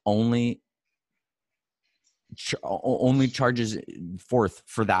only charges forth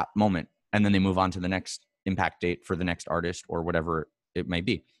for that moment. And then they move on to the next impact date for the next artist or whatever it may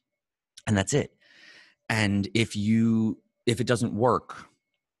be. And that's it. And if it doesn't work,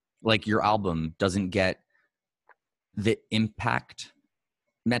 like your album doesn't get the impact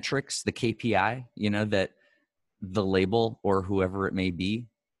metrics, the KPI, that the label or whoever it may be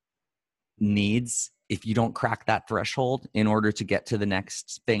needs, if you don't crack that threshold in order to get to the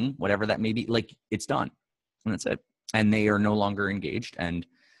next thing, whatever that may be, like, it's done. And that's it. And they are no longer engaged, and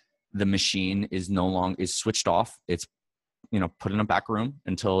the machine is switched off. It's, put in a back room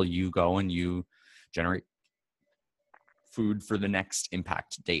until you go and you generate food for the next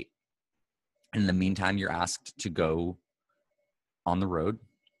impact date. In the meantime, you're asked to go on the road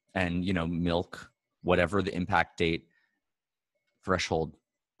and, milk whatever the impact date threshold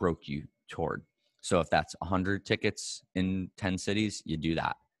broke you toward. So if that's 100 tickets in 10 cities, you do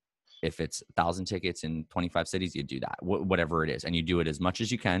that. If it's 1,000 tickets in 25 cities, you do that, whatever it is. And you do it as much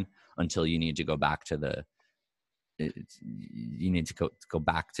as you can until you need to go back to go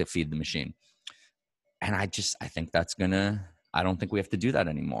back to feed the machine. And I think I don't think we have to do that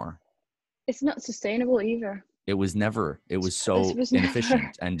anymore. It's not sustainable either. It was so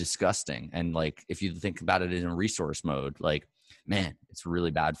inefficient and disgusting. And like, if you think about it in a resource mode, like, man, it's really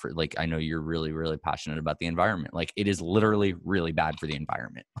bad for, like, I know you're really, really passionate about the environment. Like, it is literally really bad for the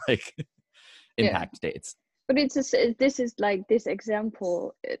environment, like impact dates. But this is like, this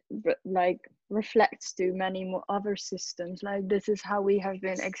example, like reflects to many more other systems. Like, this is how we have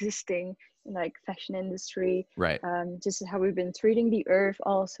been existing in like fashion industry, right? This is how we've been treating the earth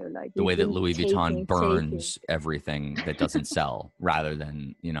also, like the way that Louis Vuitton burns everything that doesn't sell rather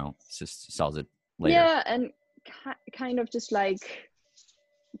than, just sells it later. And kind of just like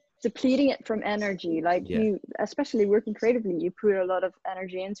depleting it from energy. Like, you, especially working creatively, you put a lot of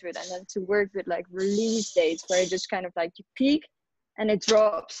energy into it, and then to work with like release dates where it just kind of like you peak and it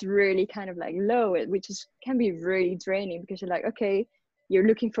drops really kind of like low, which can be really draining, because you're like, okay, you're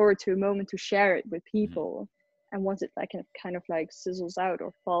looking forward to a moment to share it with people, and once it like kind of like sizzles out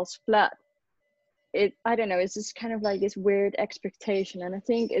or falls flat, I don't know, it's just kind of like this weird expectation, and I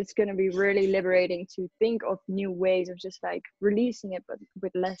think it's going to be really liberating to think of new ways of just like releasing it, but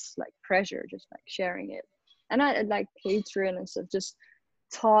with less like pressure, just like sharing it. And I like Patreon and stuff, just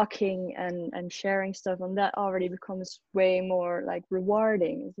talking and sharing stuff on that already becomes way more like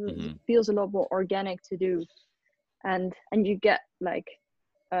rewarding. It feels a lot more organic to do, and you get like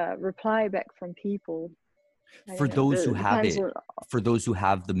reply back from people. For those who have it, for those who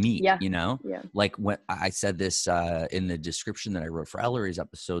have the meat, yeah, you know, yeah, like when I said this in the description that I wrote for Ellery's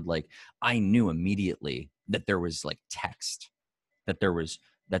episode, like I knew immediately that there was like text, that there was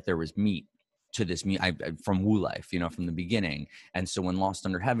meat to this meat from Woo Life, you know, from the beginning. And so when Lost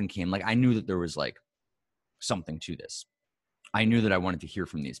Under Heaven came, like I knew that there was like something to this. I knew that I wanted to hear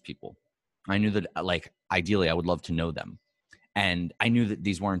from these people. I knew that like ideally I would love to know them. And I knew that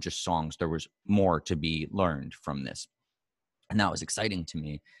these weren't just songs. There was more to be learned from this. And that was exciting to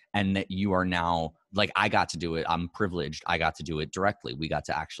me. And that you are now like, I got to do it. I'm privileged. I got to do it directly. We got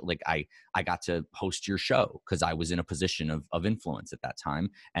to actually like, I got to host your show because I was in a position of influence at that time.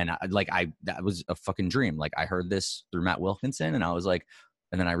 And that was a fucking dream. Like I heard this through Matt Wilkinson and I was like,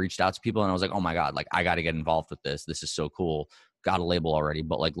 and then I reached out to people and I was like, oh my God, like I got to get involved with this. This is so cool. Got a label already,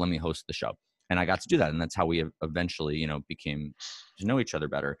 but like, let me host the show. And I got to do that. And that's how we eventually, you know, became to know each other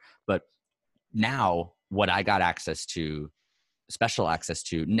better. But now what I got access to, special access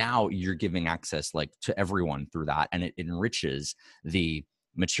to, now you're giving access like to everyone through that. And it enriches the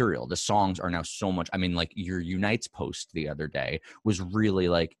material. The songs are now so much, I mean, like your Unites post the other day was really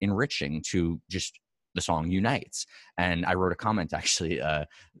like enriching to just the song Unites. And I wrote a comment actually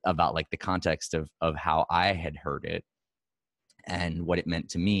about like the context of how I had heard it and what it meant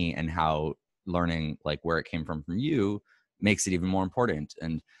to me and how learning like where it came from you makes it even more important.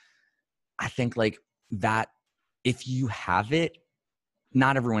 And I think like that if you have it,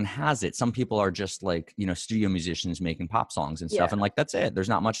 not everyone has it. Some people are just like, you know, studio musicians making pop songs and stuff. yeah. And like, that's it. There's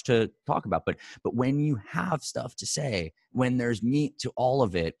not much to talk about. But when you have stuff to say, when there's meat to all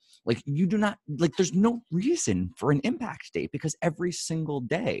of it, like you do not like, there's no reason for an impact date because every single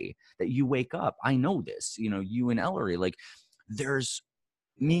day that you wake up, I know this, you know, you and Ellery, like there's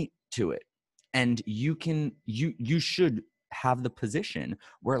meat to it. And you should have the position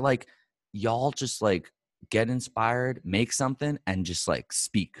where like y'all just like get inspired, make something and just like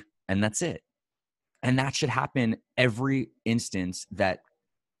speak. And that's it. And that should happen every instance that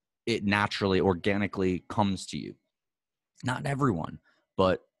it naturally, organically comes to you. Not everyone,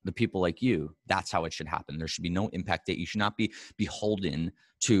 but the people like you, that's how it should happen. There should be no impact date. You should not be beholden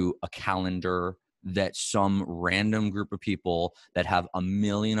to a calendar that some random group of people that have a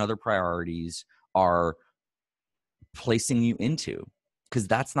million other priorities are placing you into, because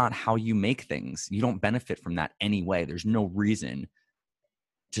that's not how you make things. You don't benefit from that anyway. There's no reason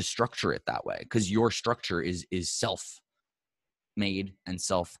to structure it that way because your structure is self-made and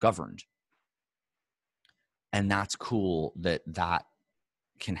self-governed. And that's cool that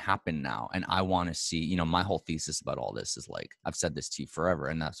can happen now. And I want to see, you know, my whole thesis about all this is like, I've said this to you forever.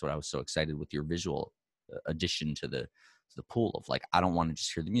 And that's what I was so excited with your visual addition to the pool of like, I don't want to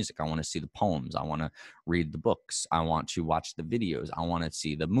just hear the music. I want to see the poems. I want to read the books. I want to watch the videos. I want to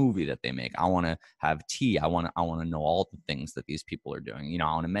see the movie that they make. I want to have tea. I want to know all the things that these people are doing. You know,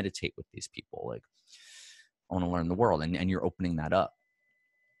 I want to meditate with these people. Like I want to learn the world and you're opening that up.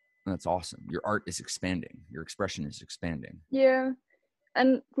 And that's awesome. Your art is expanding. Your expression is expanding. Yeah.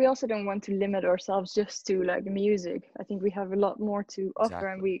 And we also don't want to limit ourselves just to like music. I think we have a lot more to offer,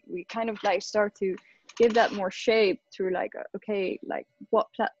 and we kind of like start to give that more shape through like, okay, like what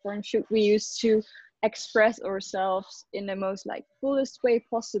platform should we use to express ourselves in the most like fullest way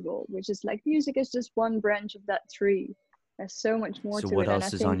possible, which is like music is just one branch of that tree. There's so much more so to what it. else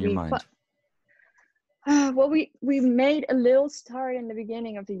And I is think on your mind? well, we made a little start in the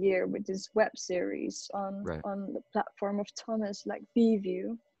beginning of the year with this web series on the platform of Thomas, like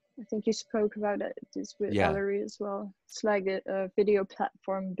View. I think you spoke about this with Ellery as well. It's like a video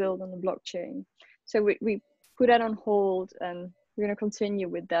platform built on the blockchain. So we put that on hold, and we're gonna continue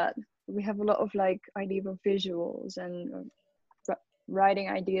with that. We have a lot of like idea of visuals and writing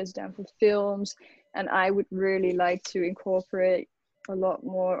ideas down for films, and I would really like to incorporate a lot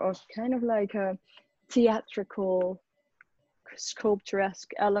more of kind of like a theatrical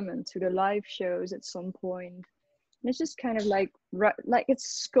sculpturesque element to the live shows at some point. And it's just kind of like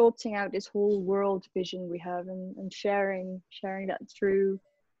it's sculpting out this whole world vision we have and sharing that through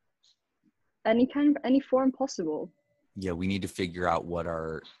any form possible. Yeah, we need to figure out what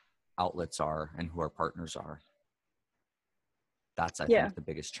our outlets are and who our partners are. That's I think the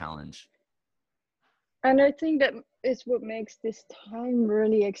biggest challenge. And I think that is what makes this time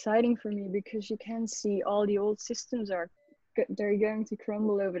really exciting for me, because you can see all the old systems are they're going to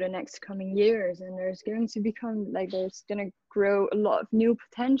crumble over the next coming years, and there's going to become like there's going to grow a lot of new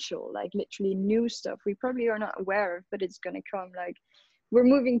potential, like literally new stuff we probably are not aware of, but it's going to come. Like we're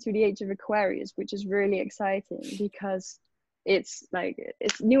moving to the age of Aquarius, which is really exciting because it's like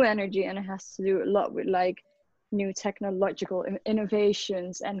it's new energy, and it has to do a lot with like new technological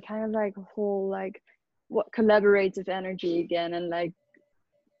innovations and kind of like a whole like what collaborative energy again, and like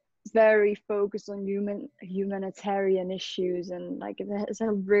very focused on humanitarian issues, and like it has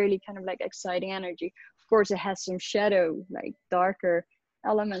a really kind of like exciting energy. Of course it has some shadow, like darker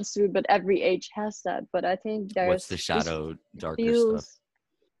elements to it, but every age has that. But I think What's the there's shadow, darker stuff? feels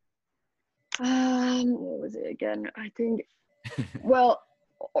what was it again? I think, well,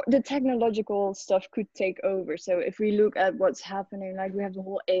 the technological stuff could take over. So if we look at what's happening, like we have the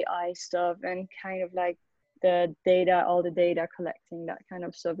whole AI stuff and kind of like the data, all the data collecting, that kind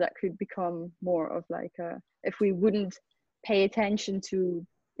of stuff, that could become more of like if we wouldn't pay attention to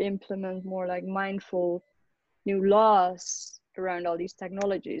implement more like mindful new laws around all these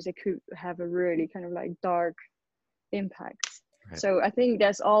technologies, it could have a really kind of like dark impact. Right. So I think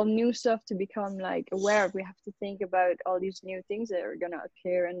there's all new stuff to become like aware of. We have to think about all these new things that are gonna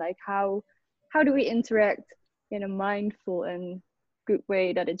appear, and like how do we interact in a mindful and good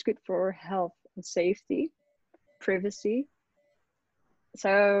way that it's good for our health and safety, privacy.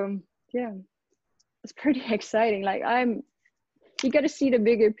 So yeah, it's pretty exciting. Like you got to see the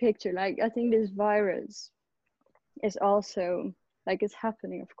bigger picture. Like I think this virus is also like it's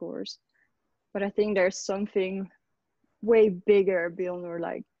happening, of course, but I think there's something way bigger beyond, or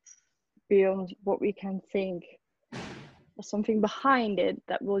like beyond what we can think. There's something behind it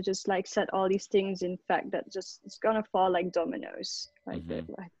that will just like set all these things in fact, that just it's gonna fall like dominoes. Like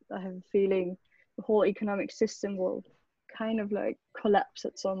I have a feeling the whole economic system will kind of like collapse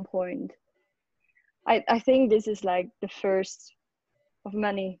at some point. I think this is like the first of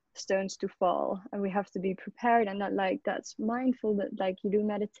many stones to fall, and we have to be prepared, and that like that's mindful, that like you do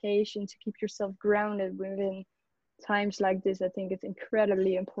meditation to keep yourself grounded within times like this. I think it's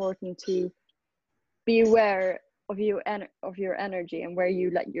incredibly important to be aware of your energy and where you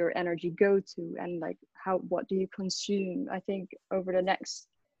let your energy go to, and like what do you consume. I think over the next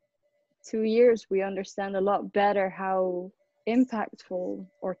 2 years we understand a lot better how impactful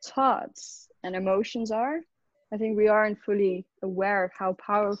our thoughts and emotions are. I think we aren't fully aware of how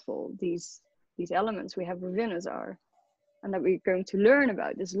powerful these elements we have within us are, and that we're going to learn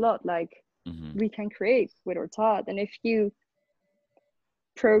about this a lot. Like we can create with our thought, and if you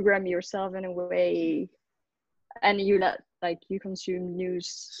program yourself in a way and you let like you consume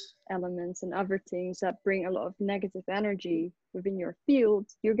news elements and other things that bring a lot of negative energy within your field,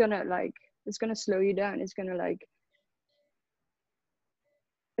 you're gonna like it's gonna slow you down. It's gonna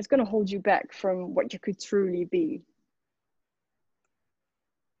hold you back from what you could truly be.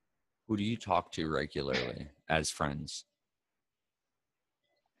 Who do you talk to regularly as friends?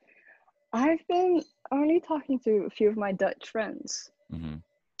 I've been only talking to a few of my Dutch friends.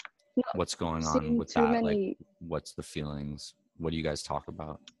 What's going on with that? Many... Like, what's the feelings? What do you guys talk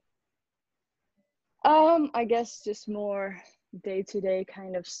about? I guess just more day-to-day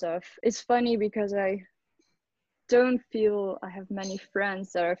kind of stuff. It's funny because I don't feel I have many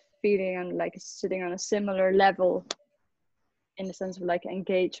friends that are feeling on like sitting on a similar level, in the sense of like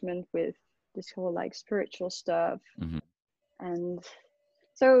engagement with this whole like spiritual stuff. And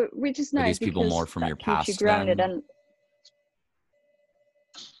so, which is nice. Are these people more from your past you grounded then? And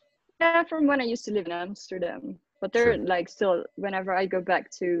yeah, from when I used to live in Amsterdam. But they're like still, whenever I go back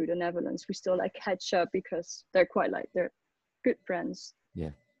to the Netherlands, we still like catch up because they're quite like they're good friends.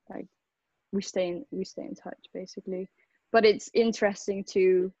 Yeah. Like we stay in touch basically. But it's interesting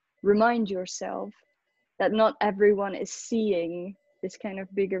to remind yourself that not everyone is seeing this kind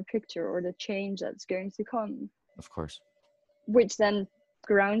of bigger picture or the change that's going to come. Of course. Which then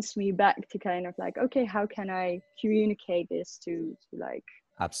grounds me back to kind of like, okay, how can I communicate this to like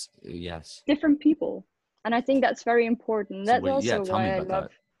yes, different people? And I think that's very important. So that's also why I love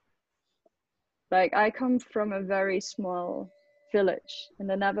that. Like I come from a very small village in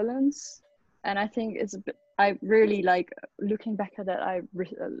the Netherlands, and I think it's a bit, I really like looking back at that. I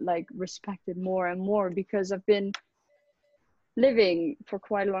respect it more and more, because I've been living for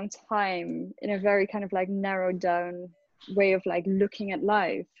quite a long time in a very kind of like narrowed down way of like looking at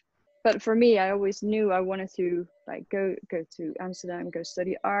life. But for me, I always knew I wanted to like go to Amsterdam, go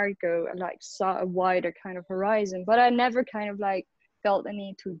study art, go like saw a wider kind of horizon. But I never kind of like felt the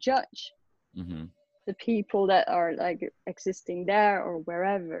need to judge the people that are like existing there or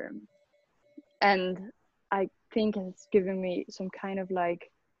wherever. And I think it's given me some kind of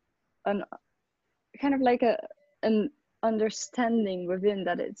like an an understanding within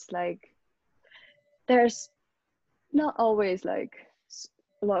that. It's like there's not always like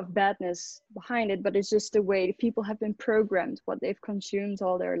a lot of badness behind it, but it's just the way people have been programmed, what they've consumed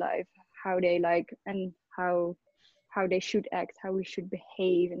all their life, how they like, and how they should act, how we should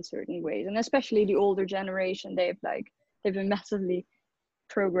behave in certain ways. And especially the older generation, they've been massively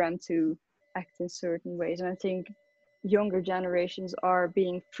programmed to act in certain ways. And I think younger generations are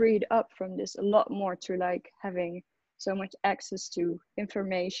being freed up from this a lot more through like having so much access to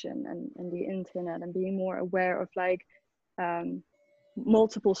information and the internet, and being more aware of like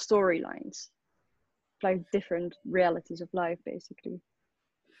multiple storylines, like different realities of life, basically.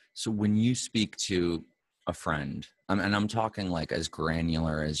 So when you speak to a friend, and I'm talking like as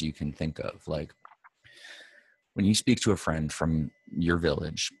granular as you can think of, like when you speak to a friend from your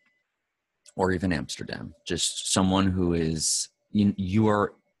village or even Amsterdam, just someone who is, you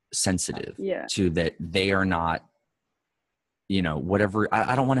are sensitive to that, they are not, whatever,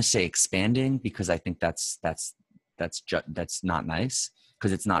 I don't want to say expanding, because I think that's not nice,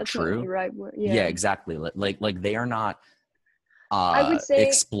 because it's not true. Not the right word. Yeah, exactly. Like they are not I would say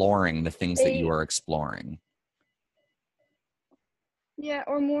exploring the things that you are exploring. Yeah,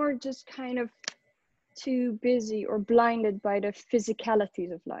 or more just kind of too busy or blinded by the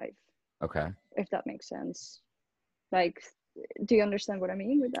physicalities of life. Okay. If that makes sense. Like, do you understand what I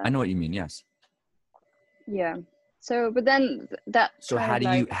mean with that? I know what you mean, yes. Yeah. So, but then that. So how do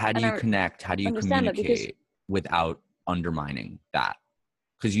you connect? How do you communicate without undermining that?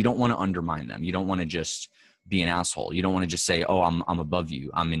 Because you don't want to undermine them. You don't want to just be an asshole. You don't want to just say, "Oh, I'm above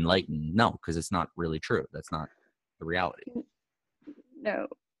you. I'm enlightened." No, because it's not really true. That's not the reality. No,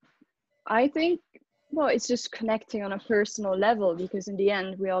 I think. Well, it's just connecting on a personal level, because in the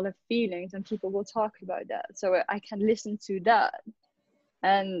end, we all have feelings, and people will talk about that. So I can listen to that,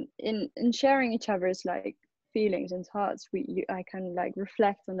 and in sharing each other's like feelings and thoughts, I can like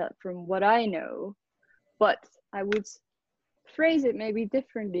reflect on that from what I know, but I would phrase it maybe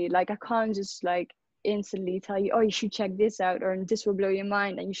differently. Like I can't just like instantly tell you, oh, you should check this out, or this will blow your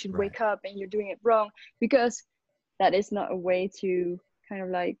mind, and you should wake up, and you're doing it wrong, because that is not a way to kind of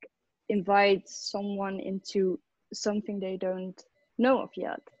like invite someone into something they don't know of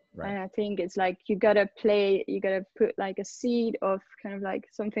yet. And I think it's like you gotta put like a seed of kind of like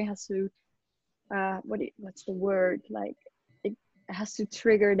something has to what's the word, like it has to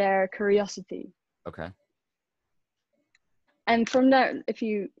trigger their curiosity. Okay. And from there, if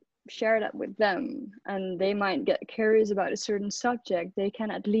you share that with them and they might get curious about a certain subject, they can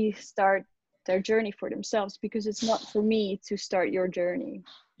at least start their journey for themselves, because it's not for me to start your journey.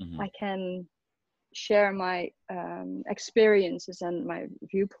 Mm-hmm. I can share my experiences and my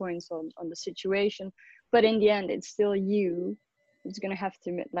viewpoints on the situation, but in the end, it's still you who's gonna have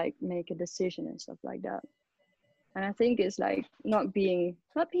to like make a decision and stuff like that. And I think it's like not being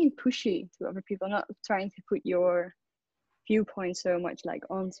pushy to other people, not trying to put your viewpoint so much like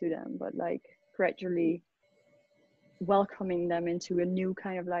onto them, but like gradually welcoming them into a new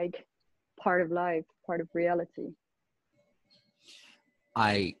kind of like part of life, part of reality.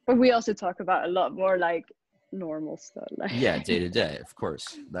 But we also talk about a lot more like normal stuff, like day to day, of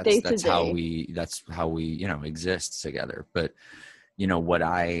course. That's how we exist together. But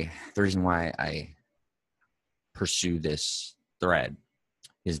the reason why I pursue this thread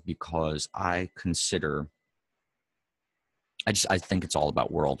is because I think it's all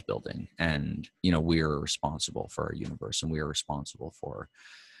about world building, and we are responsible for our universe, and we are responsible for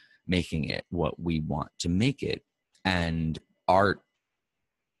making it what we want to make it. And art,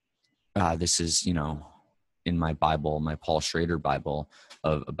 this is in my Bible, my Paul Schrader Bible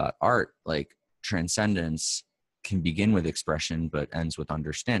about art, like transcendence can begin with expression but ends with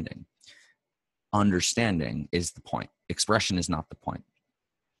understanding. Understanding is the point. Expression is not the point.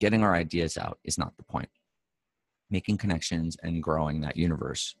 Getting our ideas out is not the point. Making connections and growing that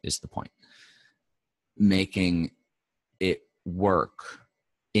universe is the point. Making it work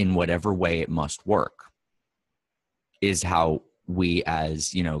in whatever way it must work is how we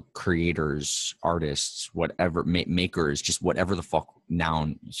as, creators, artists, whatever, makers, just whatever the fuck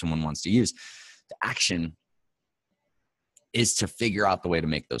noun someone wants to use, the action is to figure out the way to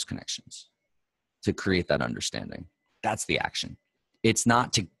make those connections, to create that understanding. That's the action. It's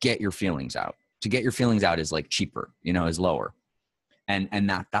not to get your feelings out. To get your feelings out is like cheaper, is lower. And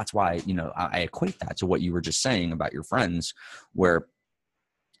that's why, I equate that to what you were just saying about your friends, where,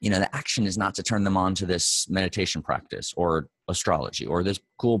 the action is not to turn them on to this meditation practice or astrology or this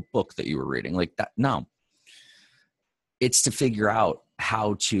cool book that you were reading like that. No, it's to figure out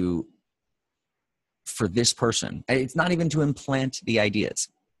how to for this person. It's not even to implant the ideas.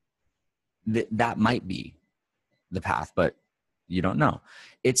 That might be the path, but you don't know.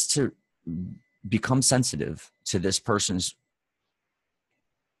 It's to become sensitive to this person's,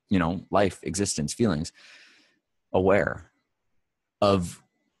 life, existence, feelings, aware of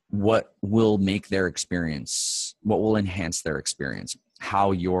what will make their experience, what will enhance their experience,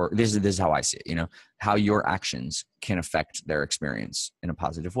 how this is how I see it, how your actions can affect their experience in a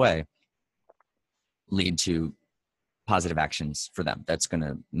positive way, lead to positive actions for them. That's going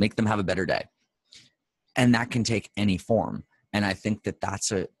to make them have a better day. And that can take any form. And I think that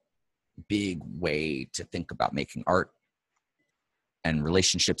that's a big way to think about making art and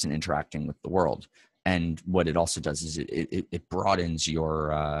relationships and interacting with the world. And what it also does is it broadens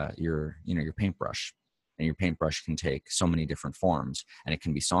your paintbrush, and your paintbrush can take so many different forms, and it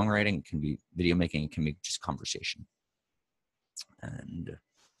can be songwriting, it can be video making, it can be just conversation. And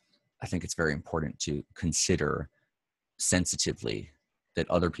I think it's very important to consider sensitively that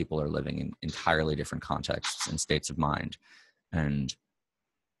other people are living in entirely different contexts and states of mind, and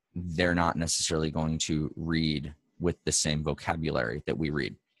they're not necessarily going to read with the same vocabulary that we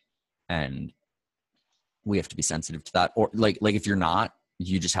read. And we have to be sensitive to that. Or like if you're not,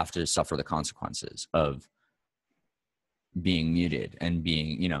 you just have to suffer the consequences of being muted and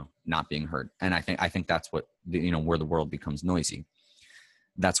being, not being heard. And I think that's what, where the world becomes noisy.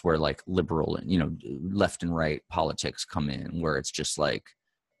 That's where like liberal and, left and right politics come in, where it's just like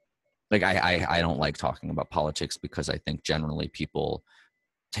I don't like talking about politics because I think generally people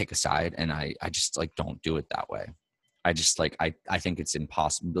take a side, and I just like don't do it that way. I just like, I think it's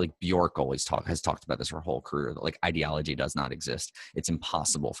impossible. Like Bjork has talked about this her whole career, that like ideology does not exist. It's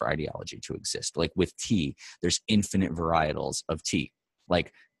impossible for ideology to exist. Like with tea, there's infinite varietals of tea,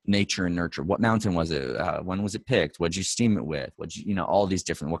 like nature and nurture. What mountain was it? When was it picked? What'd you steam it with? All these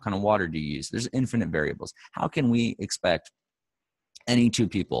different, what kind of water do you use? There's infinite variables. How can we expect any two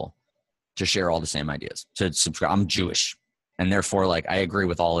people to share all the same ideas, to subscribe? I'm Jewish, and therefore like I agree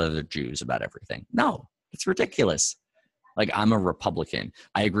with all other Jews about everything. No, it's ridiculous. Like I'm a Republican,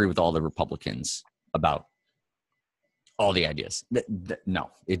 I agree with all the Republicans about all the ideas.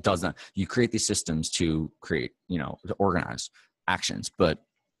 No, it doesn't. You create these systems to create, to organize actions, but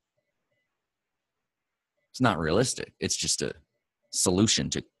it's not realistic. It's just a solution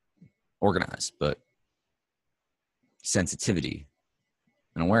to organize, but sensitivity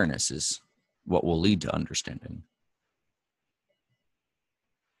and awareness is what will lead to understanding.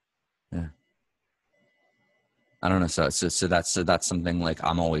 Yeah. I don't know. So that's something like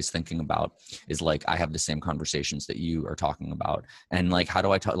I'm always thinking about, is like, I have the same conversations that you are talking about. And like, how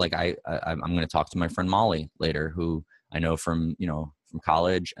do I talk? Like I'm going to talk to my friend Molly later, who I know from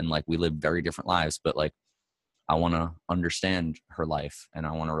college, and like we live very different lives, but like I want to understand her life, and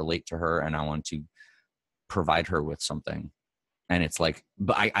I want to relate to her, and I want to provide her with something. And it's like,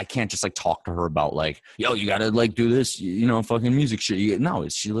 but I can't just like talk to her about like, yo, you got to like do this, fucking music shit. No,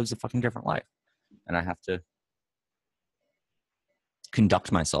 she lives a fucking different life, and I have to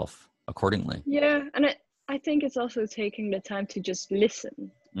conduct myself accordingly. Yeah, and I think it's also taking the time to just listen.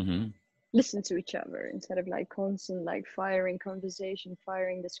 Mm-hmm. Listen to each other instead of like constant like firing conversation,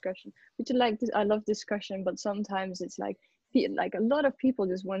 firing discussion. Which I love discussion, but sometimes it's like a lot of people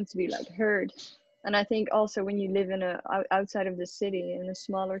just want to be like heard. And I think also when you live in outside of the city in a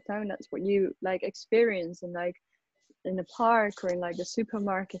smaller town, that's what you like experience, and like in the park or in like the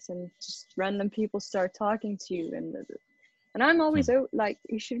supermarkets, and just random people start talking to you, and I'm always like,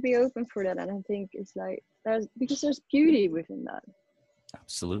 you should be open for that. And I think it's like because there's beauty within that.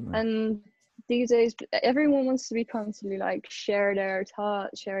 Absolutely. And these days, everyone wants to be constantly like share their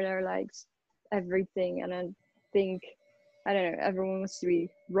thoughts, share their likes, everything. And I think, I don't know, everyone wants to be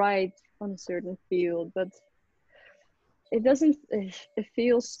right on a certain field, but it doesn't. It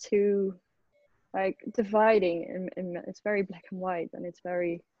feels too like dividing, and it's very black and white, and it's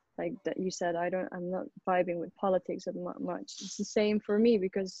very like that you said. I'm not vibing with politics that much. It's the same for me,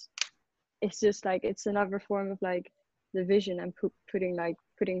 because it's just like it's another form of like division and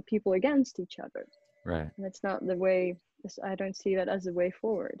putting people against each other. Right. And it's not the way. I don't see that as the way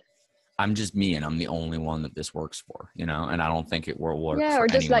forward. I'm just me, and I'm the only one that this works for, and I don't think it will work. Yeah, for or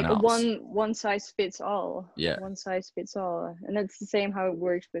just like else. one size fits all. Yeah. One size fits all, and it's the same how it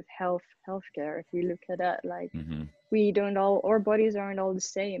works with healthcare. If you look at that, like we don't all, our bodies aren't all the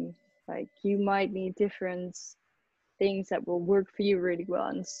same. Like you might need different things that will work for you really well,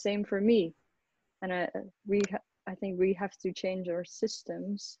 and same for me. And I think we have to change our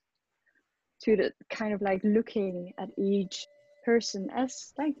systems to the kind of like looking at each person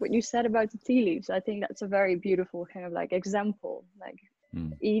as like what you said about the tea leaves. I think that's a very beautiful kind of like example. Like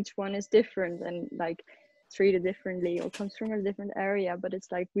each one is different and like treated differently or comes from a different area, but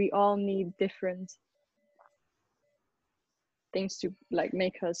it's like we all need different things to like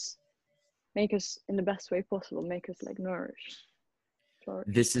make us in the best way possible, make us like flourish.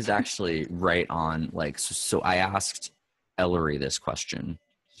 This is actually right on. Like, so I asked Ellery this question,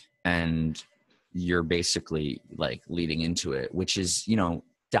 and you're basically like leading into it, which is, you know,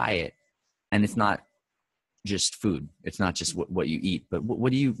 diet. And it's not just food. It's not just what you eat, but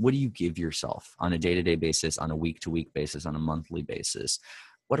what do you give yourself on a day-to-day basis, on a week-to-week basis, on a monthly basis?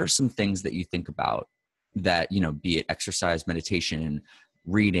 What are some things that you think about that, you know, be it exercise, meditation,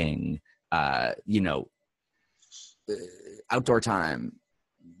 reading, you know, outdoor time,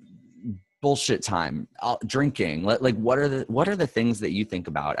 bullshit time, drinking, like what are the things that you think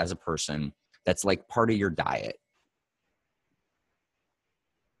about as a person that's like part of your diet?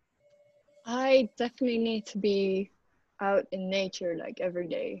 I definitely need to be out in nature like every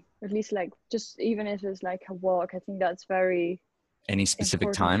day, at least like just even if it's like a walk. I think that's very Any specific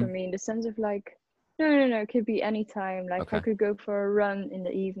important for time? me in the sense of like no, it could be any time. Like Okay. I could go for a run in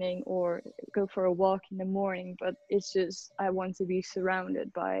the evening or go for a walk in the morning, but it's just I want to be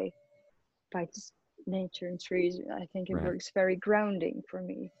surrounded by just nature and trees. I think it works very grounding for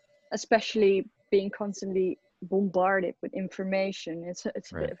me, especially being constantly bombarded with information. It's a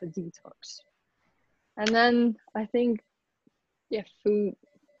bit of a detox. And then I think, yeah, food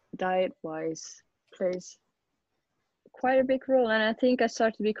diet wise plays quite a big role. And I think I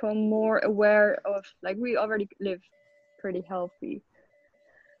started to become more aware of, like, we already live pretty healthy,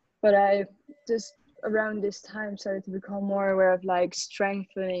 but I just around this time started to become more aware of like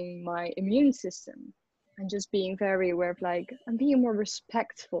strengthening my immune system and just being very aware of like and being more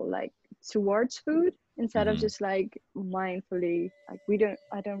respectful like towards food instead of just like mindfully like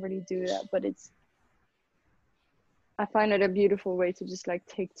I don't really do that, but I find it a beautiful way to just like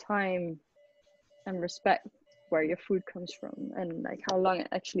take time and respect where your food comes from and like how long it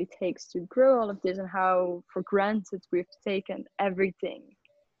actually takes to grow all of this and how for granted we've taken everything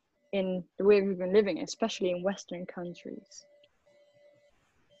in the way we've been living, especially in Western countries.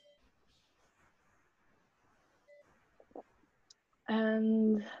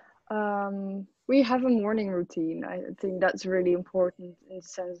 And we have a morning routine. I think that's really important in the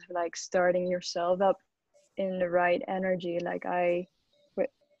sense of like starting yourself up in the right energy. Like I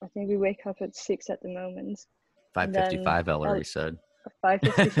think we wake up at 6 at the moment. 5:55, Ellery said.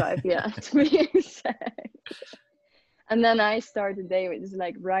 5:55, yeah, to be exact. And then I start the day with just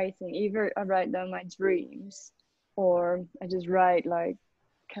like writing. Either I write down my dreams or I just write like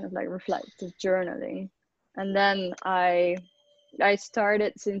kind of like reflective journaling. And then I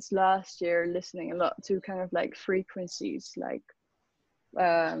started since last year listening a lot to kind of like frequencies, like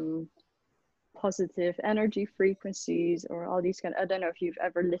positive energy frequencies or all these kind of, I don't know if you've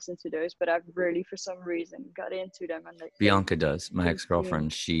ever listened to those, but I've really for some reason got into them. And like Bianca does, my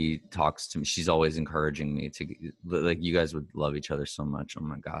ex-girlfriend. She talks to me, she's always encouraging me to, like, you guys would love each other so much. Oh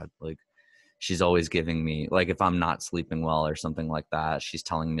my god, like she's always giving me, like, if I'm not sleeping well or something like that, she's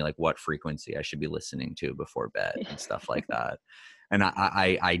telling me like what frequency I should be listening to before bed and stuff like that. And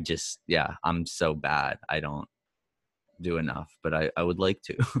I just, yeah, I'm so bad, I don't do enough, but I would like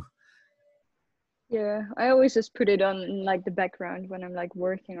to. Yeah, I always just put it on in like the background when I'm like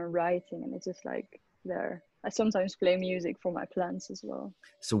working or writing, and it's just like there. I sometimes play music for my plants as well.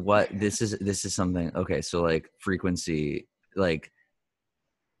 So what, this is something, okay, so like frequency, like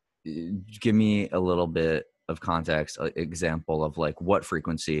give me a little bit of context, example of like what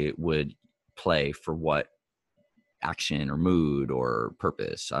frequency would play for what action or mood or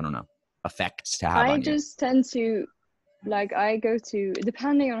purpose, I don't know, effects to have on you. I just tend to like I go to,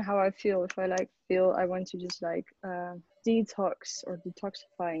 depending on how I feel, if I like feel I want to just like detox or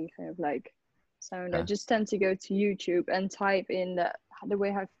detoxifying kind of like sound, I just tend to go to YouTube and type in the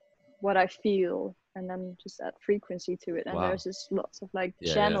way what I feel and then just add frequency to it. And there's just lots of like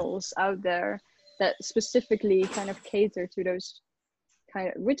channels out there that specifically kind of cater to those kind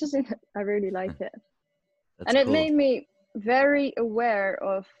of, which is I really like it. And it made me very aware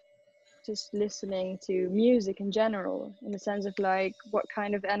of just listening to music in general, in the sense of like what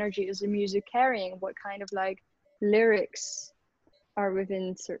kind of energy is the music carrying, what kind of like lyrics are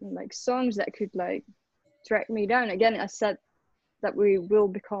within certain like songs that could like drag me down. Again, I said that we will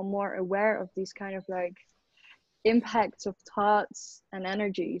become more aware of these kind of like impacts of thoughts and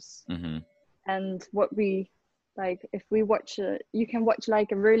energies. And what we like, if we watch you can watch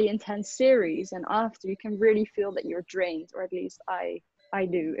like a really intense series and after you can really feel that you're drained, or at least I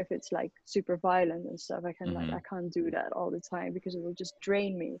do. If it's like super violent and stuff, I can like I can't do that all the time because it will just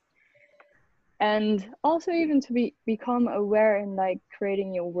drain me. and also even to become aware and like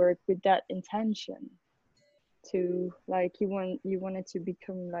creating your work with that intention, to like you want it to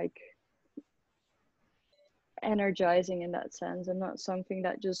become like energizing in that sense, and not something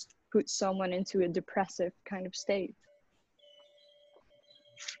that just puts someone into a depressive kind of state.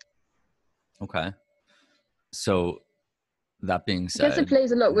 Okay. So that being I guess it said,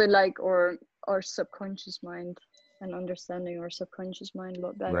 plays a lot with like our subconscious mind, and understanding our subconscious mind a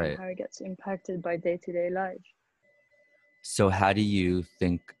lot better, right. and how it gets impacted by day-to-day life. So how do you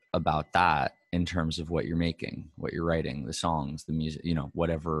think about that in terms of what you're making, what you're writing, the songs, the music, you know,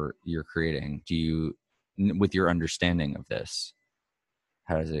 whatever you're creating? Do you, with your understanding of this,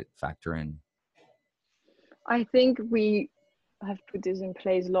 how does it factor in? I think we have put this in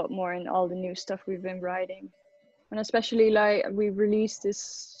place a lot more in all the new stuff we've been writing. And especially like we released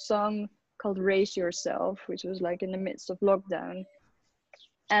this song called Raise Yourself, which was like in the midst of lockdown.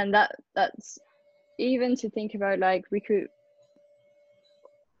 And that's even to think about, like we could,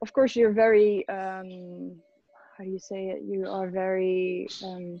 of course you're very, how do you say it? You are very,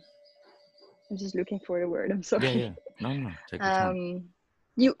 I'm just looking for the word, I'm sorry. Yeah. No. Take your time.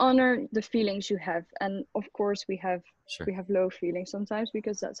 You honor the feelings you have. And of course we have low feelings sometimes,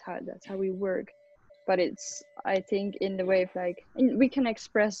 because that's how we work. But it's, I think, in the way of like, we can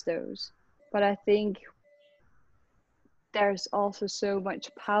express those, but I think there's also so much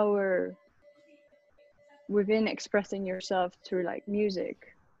power within expressing yourself through like music,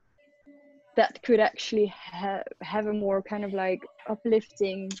 that could actually have a more kind of like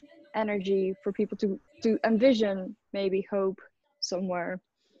uplifting energy for people to envision, maybe hope somewhere.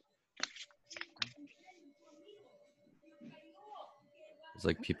 It's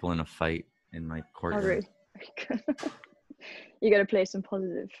like people in a fight in my courtyard. Really? You gotta play some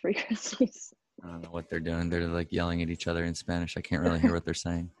positive frequencies. I don't know what they're doing. They're like yelling at each other in Spanish. I can't really hear what they're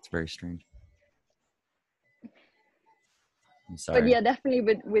saying. It's very strange. I'm sorry. But yeah,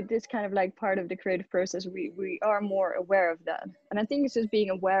 definitely with this kind of like part of the creative process, we are more aware of that. And I think it's just being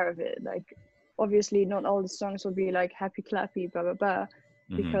aware of it. Like, obviously not all the songs will be like happy clappy blah blah blah,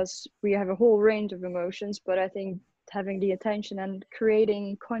 because we have a whole range of emotions. But I think having the attention and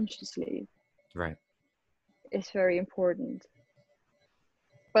creating consciously, right, is very important.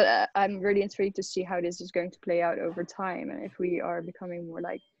 But I'm really intrigued to see how this is going to play out over time, and if we are becoming more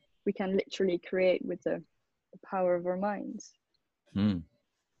like, we can literally create with the power of our minds and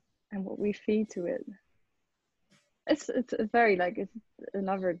what we feed to it. It's a very like, it's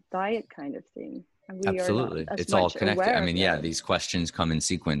another diet kind of thing, and we absolutely, are not as it's much all connected. I mean, yeah, that. these questions come in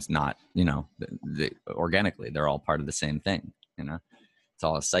sequence, not, you know, organically. They're all part of the same thing. You know, it's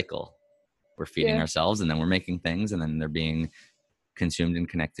all a cycle. We're feeding ourselves, and then we're making things, and then they're being consumed and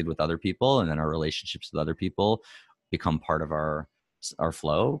connected with other people, and then our relationships with other people become part of our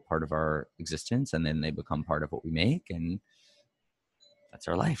flow, part of our existence, and then they become part of what we make, and that's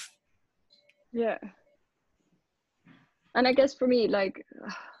our life. Yeah. And I guess for me, like,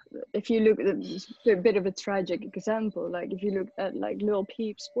 if you look at a bit of a tragic example, like if you look at like Lil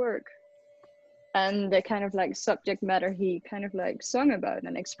Peep's work and the kind of like subject matter he kind of like sung about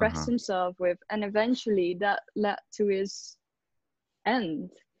and expressed himself with, and eventually that led to his end,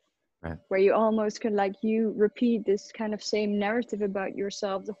 right, where you almost can like, you repeat this kind of same narrative about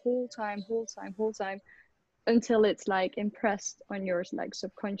yourself the whole time, until it's like impressed on your like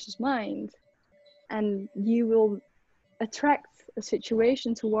subconscious mind, and you will attract a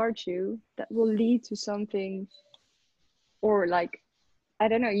situation towards you that will lead to something, or like, I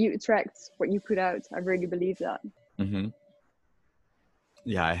don't know, you attract what you put out. I really believe that.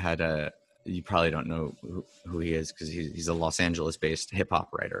 Yeah, I had you probably don't know who he is, because he's a Los Angeles based hip hop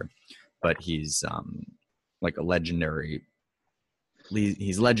writer, but he's like a legendary,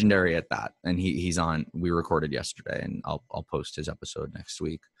 he's legendary at that. And he's on, we recorded yesterday, and I'll post his episode next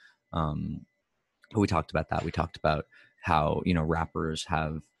week. We talked about that. We talked about how, you know, rappers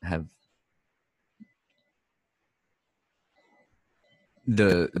have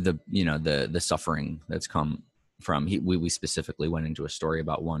the you know, the suffering that's come from, we specifically went into a story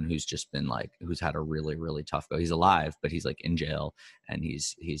about one who's just been like, who's had a really, really tough go. He's alive, but he's like in jail, and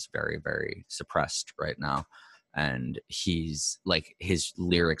he's very, very suppressed right now. And he's like, his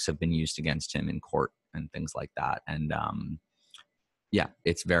lyrics have been used against him in court and things like that. And yeah,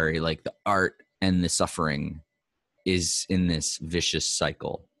 it's very like, the art and the suffering is in this vicious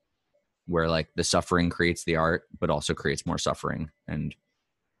cycle where like the suffering creates the art, but also creates more suffering. And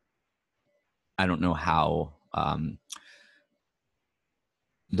I don't know how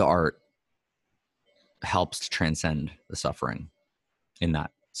the art helps to transcend the suffering in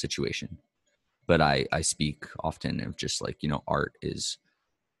that situation. But I speak often of just like, you know, art is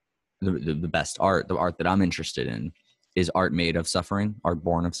the best art, the art that I'm interested in, is art made of suffering, art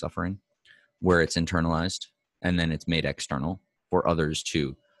born of suffering, where it's internalized and then it's made external for others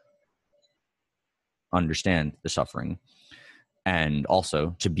to understand the suffering and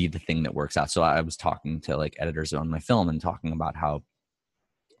also to be the thing that works out. So I was talking to like editors on my film and talking about how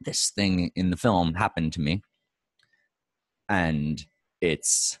this thing in the film happened to me, and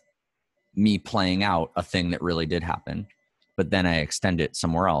it's me playing out a thing that really did happen, but then I extend it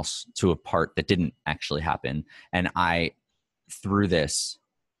somewhere else to a part that didn't actually happen, and I, through this,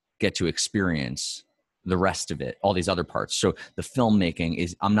 get to experience the rest of it, all these other parts. So the filmmaking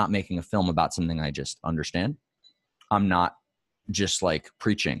is, I'm not making a film about something I just understand. I'm not just like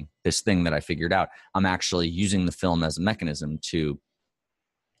preaching this thing that I figured out. I'm actually using the film as a mechanism to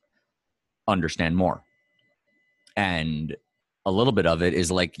understand more. And a little bit of it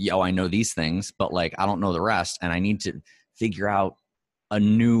is like, yo, I know these things, but like, I don't know the rest. And I need to figure out a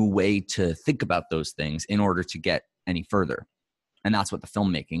new way to think about those things in order to get any further. And that's what the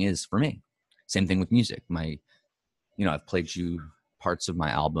filmmaking is for me. Same thing with music. I've played you parts of my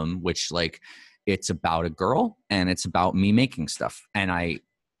album, which like, it's about a girl and it's about me making stuff. And I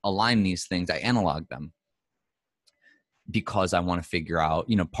align these things, I analog them because I want to figure out,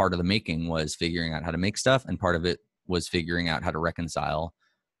 part of the making was figuring out how to make stuff. And part of it was figuring out how to reconcile,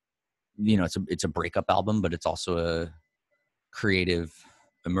 it's a breakup album, but it's also a creative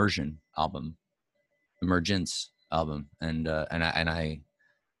emergence album. And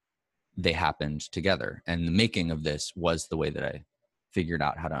they happened together. And the making of this was the way that I figured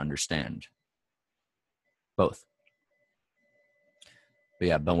out how to understand both.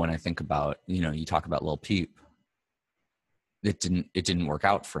 But when I think about, you talk about Lil Peep, it didn't work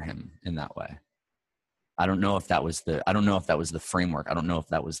out for him in that way. I don't know if that was the framework. I don't know if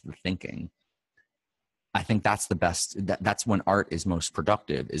that was the thinking. I think that's the best. That's when art is most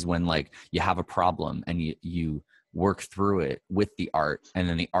productive, is when like you have a problem and you work through it with the art, and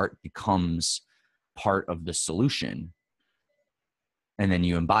then the art becomes part of the solution, and then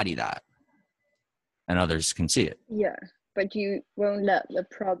you embody that and others can see it. Yeah, but you won't let the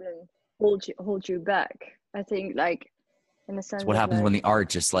problem hold you back. I think like in a sense. So what happens like, when the art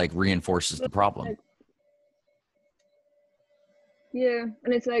just like reinforces the problem? Like, yeah,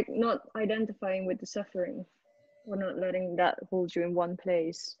 and it's like not identifying with the suffering, or not letting that hold you in one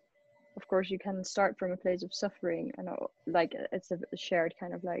place. Of course, you can start from a place of suffering, and like it's a shared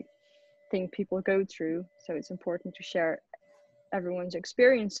kind of like thing people go through. So it's important to share everyone's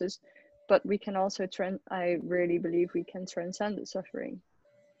experiences, but we can also I really believe we can transcend the suffering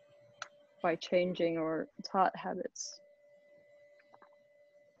by changing our thought habits,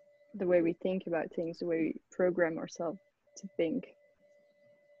 the way we think about things, the way we program ourselves to think.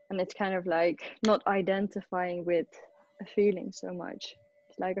 And it's kind of like not identifying with a feeling so much.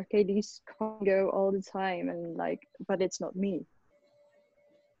 It's like, okay, these can't go all the time, and like, but it's not me.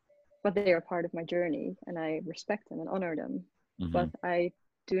 But they are part of my journey, and I respect them and honor them. Mm-hmm. But I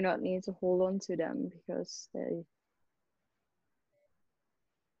do not need to hold on to them because they.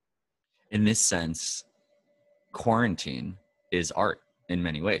 In this sense, quarantine is art in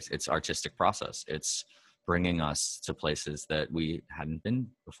many ways. It's artistic process. It's bringing us to places that we hadn't been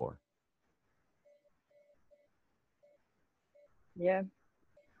before. Yeah.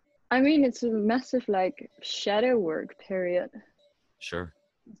 I mean, it's a massive like shadow work period. Sure.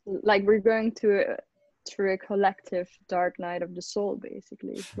 Like we're going through a collective dark night of the soul,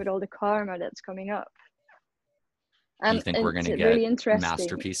 basically, with all the karma that's coming up. And do you think we're going to get really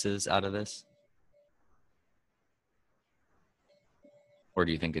masterpieces out of this? Or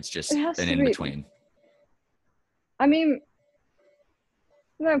do you think it's just an in-between? I mean,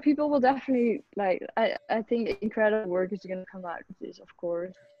 no, people will definitely like, I think incredible work is going to come out of this, of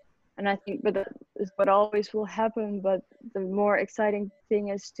course. And I think, but that is what always will happen. But the more exciting thing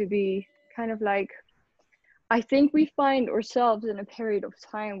is to be kind of like, I think we find ourselves in a period of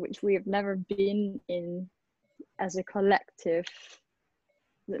time which we have never been in as a collective,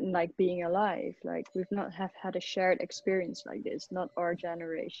 like being alive. Like we've not have had a shared experience like this, not our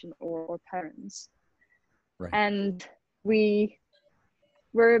generation or our parents. Right. And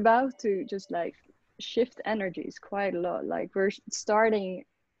we're about to just like shift energies quite a lot. Like we're starting,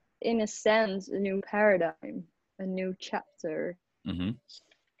 in a sense, a new paradigm, a new chapter. Mm-hmm.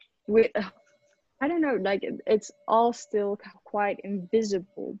 With, I don't know, like it's all still quite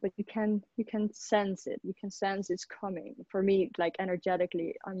invisible, but you can sense it. You can sense it's coming. For me, like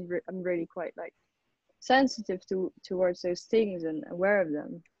energetically, I'm really quite like sensitive towards those things and aware of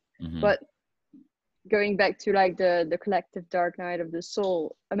them. Mm-hmm. But going back to like the collective dark night of the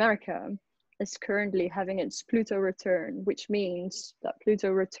soul, America, is currently having its Pluto return, which means that Pluto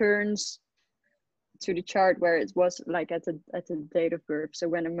returns to the chart where it was like at the date of birth. So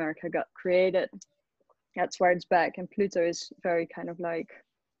when America got created, that's where it's back. And Pluto is very kind of like,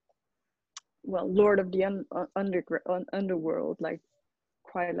 well, lord of the underworld, like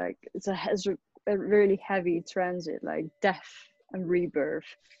quite like has a really heavy transit, like death and rebirth.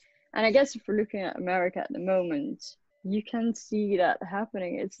 And I guess if we're looking at America at the moment, you can see that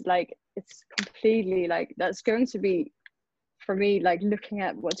happening. It's like, it's completely like, that's going to be, for me, like looking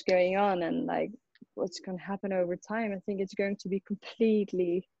at what's going on and like what's going to happen over time, I think it's going to be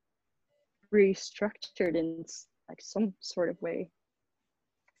completely restructured in like some sort of way.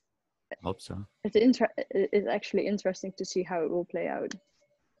 Hope so. It's actually interesting to see how it will play out.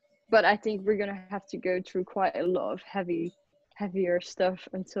 But I think we're gonna have to go through quite a lot of heavier stuff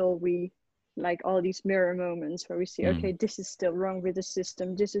until we, like all these mirror moments where we see, okay, this is still wrong with the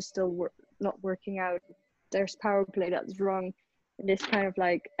system. This is still not working out. There's power play that's wrong in this kind of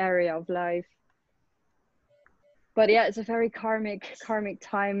like area of life. But yeah, it's a very karmic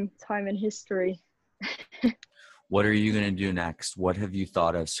time in history. What are you going to do next? What have you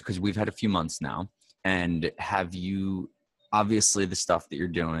thought of? Because we've had a few months now, and have you, obviously the stuff that you're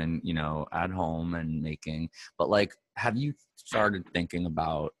doing, you know, at home and making, but like, have you started thinking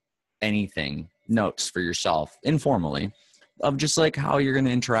about anything, notes for yourself informally, of just like how you're going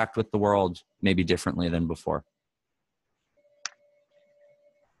to interact with the world maybe differently than before?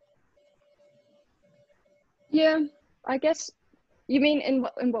 Yeah, I guess. You mean in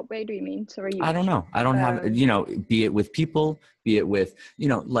what way do you mean? Sorry, I don't know. I don't have, you know, be it with people, be it with, you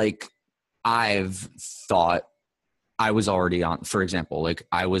know, like I've thought I was already on, for example, like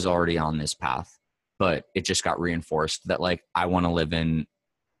I was already on this path, but it just got reinforced that like I want to live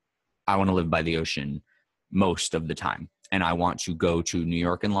by the ocean most of the time. And I want to go to New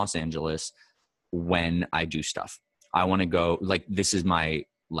York and Los Angeles when I do stuff. I want to go, like, this is my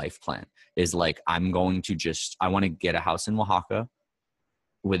life plan, is like, I want to get a house in Oaxaca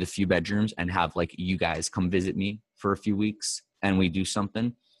with a few bedrooms and have like you guys come visit me for a few weeks and we do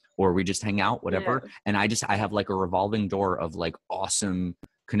something, or we just hang out, whatever. Yeah. And I have like a revolving door of like awesome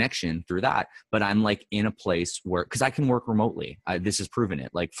connection through that. But I'm like in a place where, cause I can work remotely. This has proven it,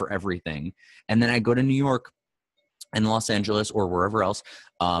 like for everything. And then I go to New York and Los Angeles or wherever else,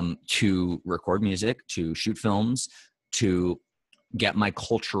 to record music, to shoot films, to get my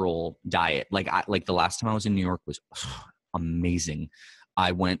cultural diet. Like the last time I was in New York was amazing.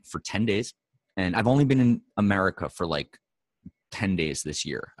 I went for 10 days and I've only been in America for like 10 days this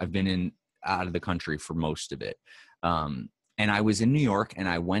year. I've been out of the country for most of it. And I was in New York and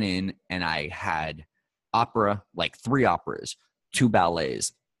I went in and I had opera, like 3 operas, 2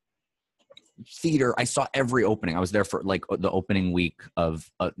 ballets, theater. I saw every opening. I was there for like the opening week of,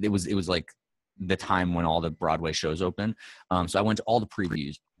 it was like the time when all the Broadway shows open. So I went to all the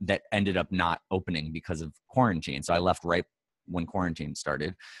previews that ended up not opening because of quarantine. So I left right when quarantine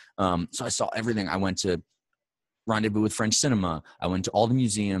started. So I saw everything. I went to Rendezvous with French Cinema. I went to all the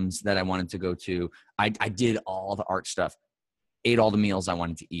museums that I wanted to go to. I did all the art stuff, ate all the meals I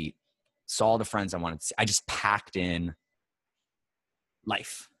wanted to eat, saw all the friends I wanted to see. I just packed in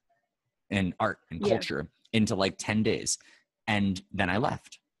life and art and culture into like 10 days. And then I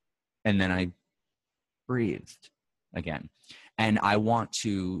left. And then I breathed again. And I want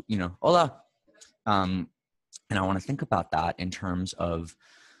to, you know, hola. And I want to think about that in terms of,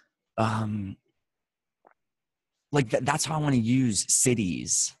 like that's how I want to use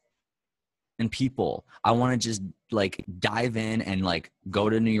cities and people. I want to just like dive in and like go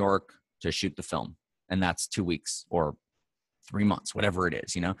to New York to shoot the film. And that's 2 weeks or 3 months, whatever it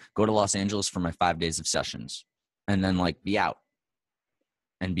is, you know, go to Los Angeles for my 5 days of sessions and then like be out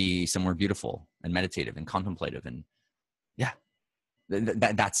and be somewhere beautiful and meditative and contemplative. And yeah,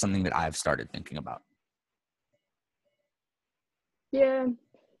 that's something that I've started thinking about.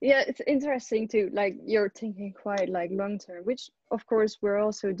 Yeah, it's interesting too. Like you're thinking quite like long term, which of course we're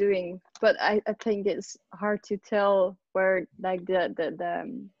also doing. But I think it's hard to tell where like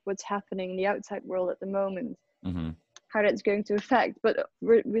the what's happening in the outside world at the moment, how that's going to affect. But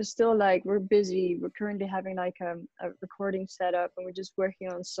we're still like we're busy. We're currently having like a recording setup, and we're just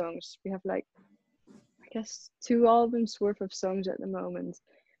working on songs. We have like I guess 2 albums worth of songs at the moment,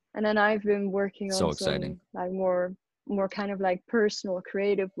 and then I've been working on some like more kind of like personal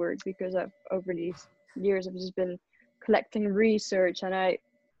creative work, because over these years I've just been collecting research, and I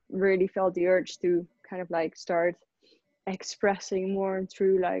really felt the urge to kind of like start expressing more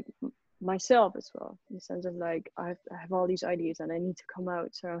through like myself as well, in the sense of like I have all these ideas and I need to come out,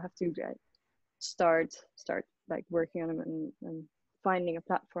 so I have to start like working on them and finding a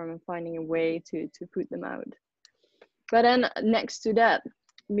platform and finding a way to put them out. But then next to that,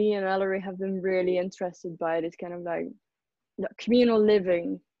 me and Valerie have been really interested by this kind of like communal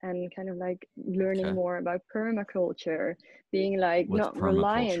living and kind of like learning more about permaculture, being like What's not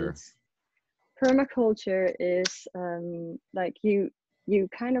reliant. Permaculture is like you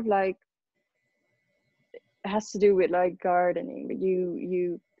kind of like, it has to do with like gardening, but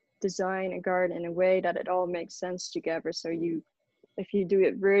you design a garden in a way that it all makes sense together. So if you do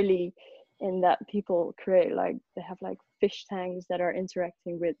it really in that people create, like they have like fish tanks that are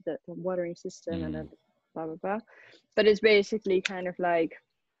interacting with the watering system and then blah blah blah, but it's basically kind of like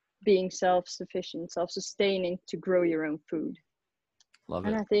being self-sufficient, self-sustaining to grow your own food. Love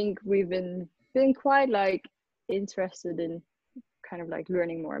and it. I think we've been quite like interested in kind of like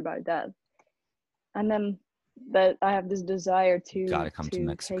learning more about that. And then that I have this desire to come to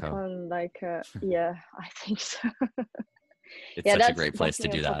Mexico. take on like yeah, I think so. It's such a great place to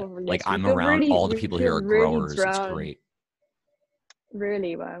do that. Like I'm around really, all the people here are growers. It's great.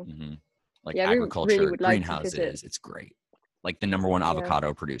 Really, wow. Like agriculture, really greenhouses, it's great. Like the number one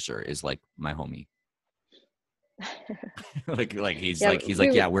avocado producer is like my homie. like he's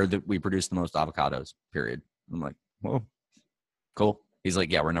like yeah, we produce the most avocados, period. I'm like, whoa, cool. He's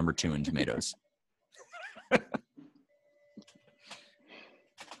like, yeah, we're number 2 in tomatoes.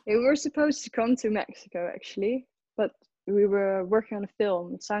 We were supposed to come to Mexico actually, but we were working on a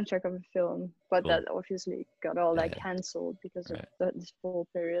soundtrack of a film, but that obviously got all like cancelled because of this fall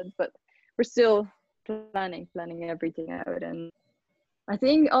period. But we're still planning everything out, and I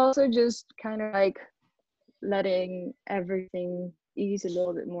think also just kind of like letting everything ease a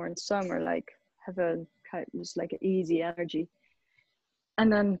little bit more in summer, like have a kind of just like an easy energy,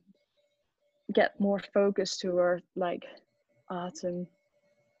 and then get more focused toward like autumn,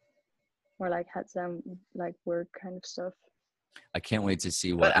 or like had some like work kind of stuff. I can't wait to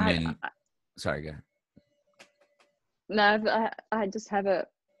see what sorry, go ahead. No, I just have a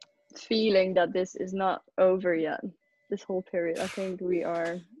feeling that this is not over yet, this whole period. I think we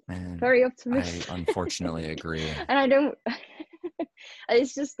are very optimistic. I unfortunately agree. And I don't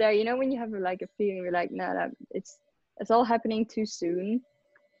it's just there, you know, when you have like a feeling, you're like, nah, it's all happening too soon.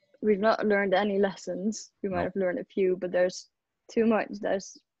 We've not learned any lessons. We might have learned a few, but there's too much.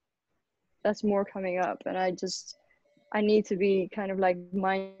 That's more coming up, and I need to be kind of like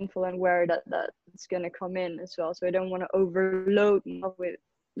mindful and aware that it's going to come in as well. So I don't want to overload with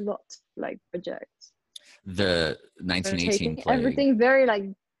lots of like projects. The 1918 plague. Everything very like.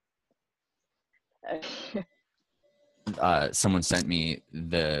 Someone sent me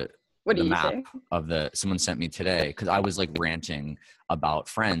the map someone sent me today, because I was like ranting about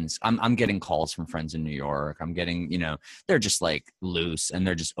friends. I'm getting calls from friends in New York. I'm getting, you know, they're just like loose and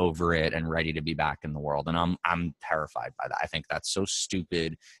they're just over it and ready to be back in the world. And I'm terrified by that. I think that's so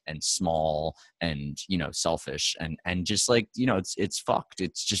stupid and small and, you know, selfish and just like, you know, it's fucked.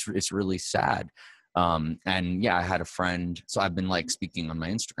 It's really sad. And yeah, I had a friend, so I've been like speaking on my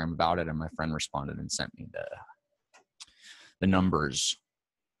Instagram about it, and my friend responded and sent me the numbers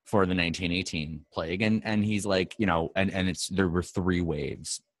for the 1918 plague. And he's like, you know, and there were 3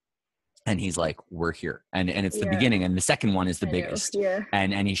 waves, and he's like, we're here. And it's the beginning, and the second one is the biggest. Yeah.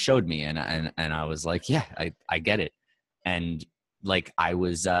 And he showed me, and I was like, yeah, I get it. And like, I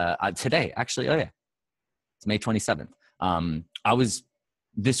was, today actually, it's May 27th.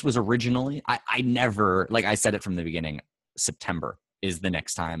 This was originally, I never, like I said it from the beginning, September is the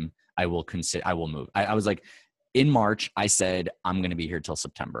next time I will move. I was like, in March, I said, I'm going to be here till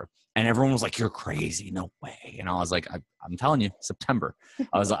September. And everyone was like, you're crazy. No way. And I was like, I'm telling you, September.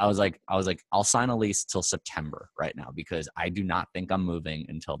 I was like, I'll sign a lease till September right now, because I do not think I'm moving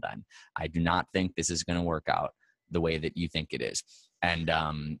until then. I do not think this is going to work out the way that you think it is. And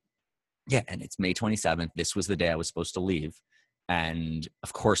and it's May 27th. This was the day I was supposed to leave. And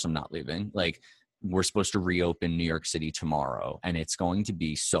of course I'm not leaving. Like, we're supposed to reopen New York City tomorrow, and it's going to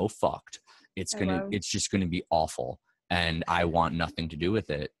be so fucked. It's just going to be awful. And I want nothing to do with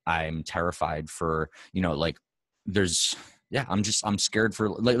it. I'm terrified for, you know, like I'm scared for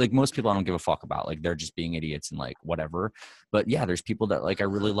like most people I don't give a fuck about. Like, they're just being idiots and like whatever. But yeah, there's people that like I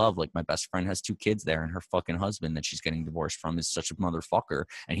really love. Like, my best friend has 2 kids there, and her fucking husband that she's getting divorced from is such a motherfucker.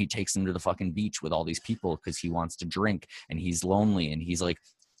 And he takes them to the fucking beach with all these people because he wants to drink, and he's lonely, and he's like,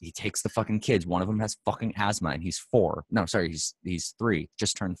 he takes the fucking kids. One of them has fucking asthma, and he's 4. No, sorry, he's 3,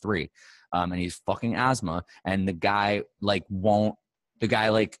 just turned 3. And he's fucking asthma. And the guy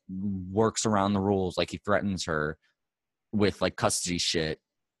works around the rules. Like, he threatens her with like custody shit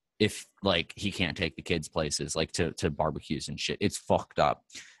if like he can't take the kids places, like to barbecues and shit. It's fucked up.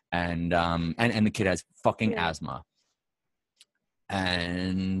 And the kid has fucking asthma.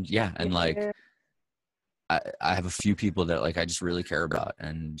 And yeah, and like Yeah. I have a few people that like I just really care about,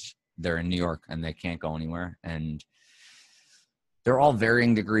 and they're in New York and they can't go anywhere, and they're all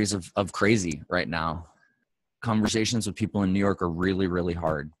varying degrees of crazy right now. Conversations with people in New York are really, really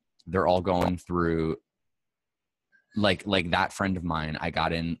hard. They're all going through like that friend of mine. I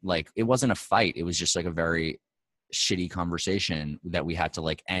got in, like, it wasn't a fight. It was just like a very shitty conversation that we had to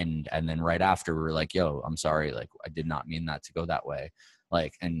like end. And then right after we were like, yo, I'm sorry. Like, I did not mean that to go that way.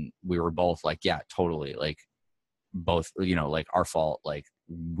 Like, and we were both like, yeah, totally. Like both, you know, like our fault. Like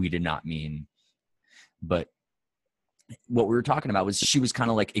we did not mean, but what we were talking about was she was kind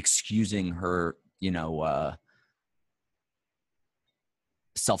of like excusing her, you know,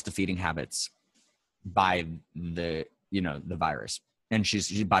 self-defeating habits by the, you know, the virus. And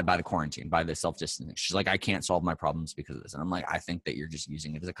she's by the quarantine, by the self-distancing. She's like, I can't solve my problems because of this. And I'm like, I think that you're just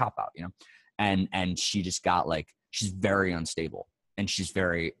using it as a cop-out, you know? And she just got like, she's very unstable and she's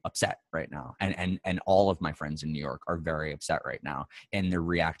very upset right now. And all of my friends in New York are very upset right now, and they're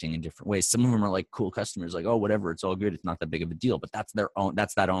reacting in different ways. Some of them are like cool customers, like, oh, whatever, it's all good, it's not that big of a deal. But that's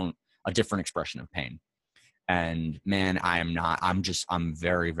a different expression of pain. And man, I'm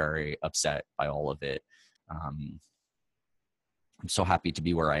very, very upset by all of it. I'm so happy to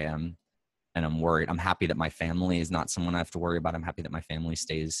be where I am, and I'm worried. I'm happy that my family is not someone I have to worry about. I'm happy that my family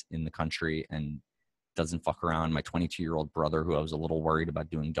stays in the country and doesn't fuck around. My 22-year-old brother, who I was a little worried about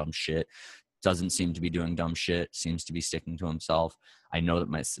doing dumb shit, doesn't seem to be doing dumb shit, seems to be sticking to himself. I know that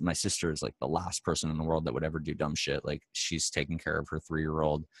my sister is like the last person in the world that would ever do dumb shit. Like, she's taking care of her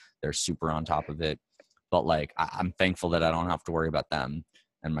 3-year-old. They're super on top of it. But like, I'm thankful that I don't have to worry about them,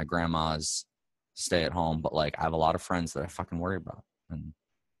 and my grandma's stay at home. But like, I have a lot of friends that I fucking worry about, and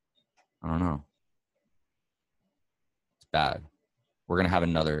I don't know. It's bad. We're going to have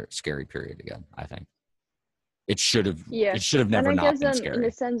another scary period again, I think. It should have never And I not guess been then scary. in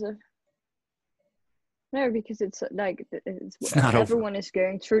the sense of, no, because it's like It's not everyone over. is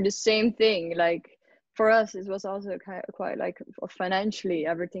going through the same thing. Like for us, it was also quite like financially,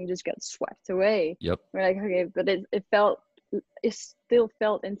 everything just got swept away. Yep. We're like, okay, but it still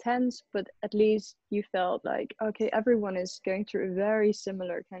felt intense, but at least you felt like, okay, everyone is going through a very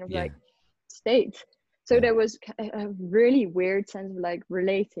similar kind of Yeah. like state. So Yeah. there was a really weird sense of like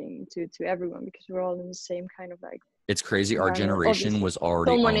relating to everyone, because we're all in the same kind of like It's crazy. Our environment. generation Obviously, was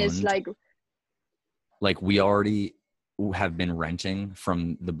already someone is owned. like, We already have been renting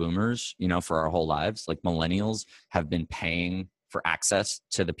from the boomers, you know, for our whole lives. Like, millennials have been paying for access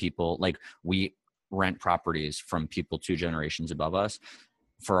to the people. Like, we rent properties from people 2 generations above us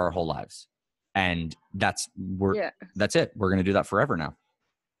for our whole lives. And that's it. We're going to do that forever now.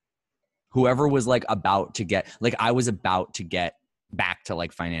 Whoever was like about to get, like, I was about to get back to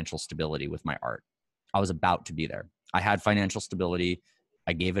like financial stability with my art. I was about to be there. I had financial stability.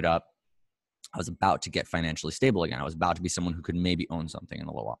 I gave it up. I was about to get financially stable again. I was about to be someone who could maybe own something in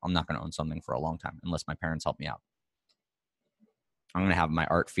a little while. I'm not going to own something for a long time unless my parents help me out. I'm going to have my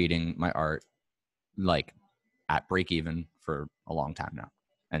art feeding my art like at break even for a long time now.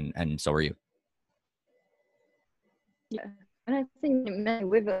 And so are you. yeah. And I think many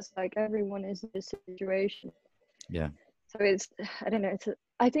with us, like everyone is in this situation. Yeah. So it's, I don't know,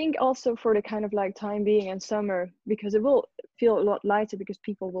 I think also for the kind of like time being in summer, because it will feel a lot lighter, because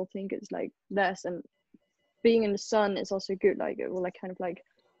people will think it's like less, and being in the sun is also good. Like it will like kind of like,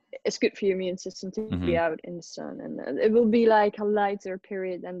 it's good for your immune system to be out in the sun, and it will be like a lighter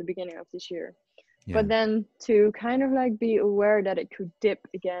period than the beginning of this year. Yeah. But then to kind of like be aware that it could dip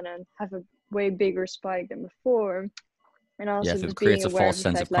again and have a way bigger spike than before. And also if it just creates being a aware false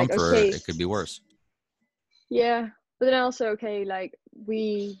of the sense fact, of like, comfort, okay, it could be worse. Yeah, but then also, okay, like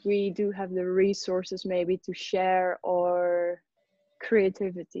we do have the resources maybe to share our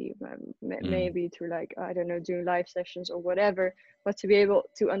creativity, maybe through like, I don't know, doing live sessions or whatever, but to be able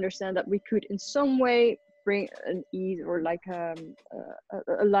to understand that we could in some way bring an ease or like a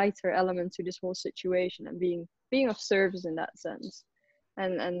lighter element to this whole situation, and being of service in that sense.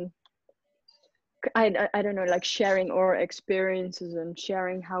 And I don't know, like sharing our experiences and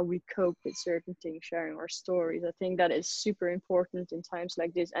sharing how we cope with certain things, sharing our stories. I think that is super important in times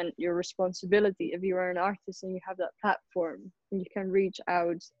like this, and your responsibility if you are an artist and you have that platform and you can reach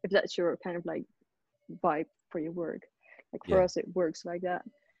out, if that's your kind of like vibe for your work. Like for us, it works like that.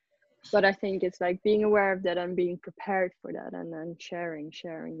 But I think it's like being aware of that and being prepared for that, and then sharing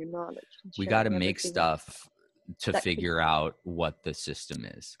your knowledge. We got to make stuff to figure out what the system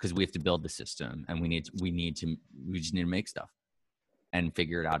is, because we have to build the system, and we just need to make stuff and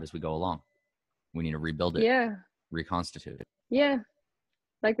figure it out as we go along. We need to rebuild it, reconstitute it. Yeah,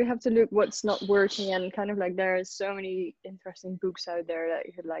 like we have to look what's not working, and kind of like there are so many interesting books out there that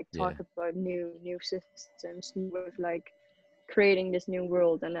you could like talk about new systems with like creating this new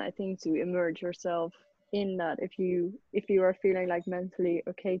world. And I think to immerse yourself in that, if you are feeling like mentally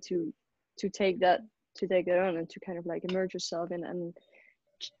okay to take that on, and to kind of like immerse yourself in and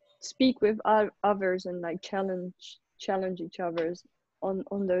speak with others, and like challenge each other's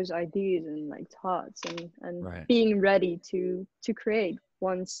on those ideas and like thoughts, and Right. being ready to create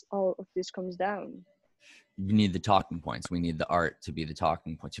once all of this comes down. You need the talking points. We need the art to be the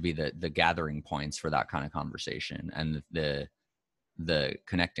talking point, to be the gathering points for that kind of conversation, and the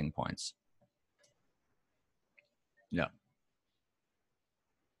connecting points. Yeah.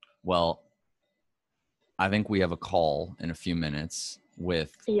 Well, I think we have a call in a few minutes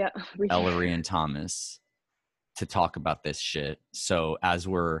with Ellery and Thomas to talk about this shit. So as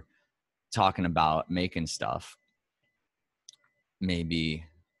we're talking about making stuff, maybe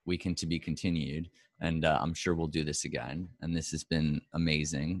we can to be continued, and I'm sure we'll do this again. And this has been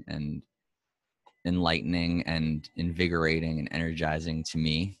amazing and enlightening and invigorating and energizing to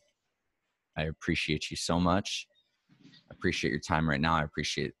me. I appreciate you so much. I appreciate your time right now. I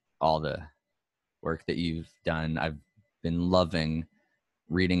appreciate all the work that you've done. I've been loving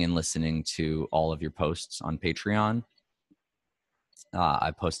reading and listening to all of your posts on Patreon.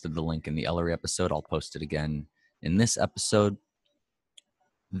 I posted the link in the Ellery episode. I'll post it again in this episode.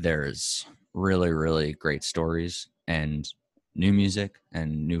 There's really, really great stories and new music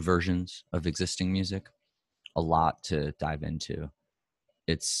and new versions of existing music. A lot to dive into.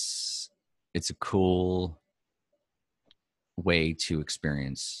 It's a cool way to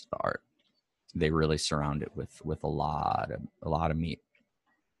experience the art. They really surround it with a lot of meat,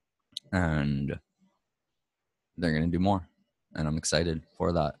 and they're gonna do more, and I'm excited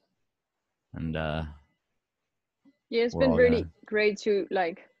for that. And yeah, it's been really great to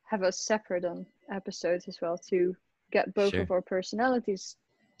like have us separate on episodes as well, to get both of our personalities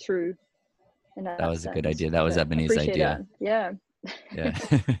through. And that was a good idea. That was Ebony's idea. That. Yeah.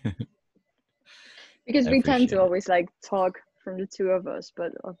 Because we tend to always like talk from the two of us,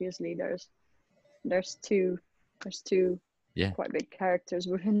 but obviously there's two quite big characters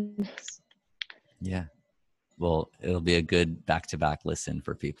within this. Yeah. Well, it'll be a good back-to-back listen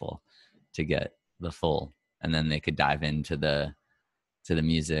for people to get the full, and then they could dive into the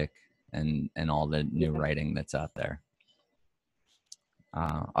music and all the new writing that's out there.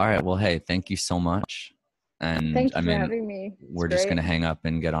 All right. Well, hey, thank you so much. And thank you for having me. We're just going to hang up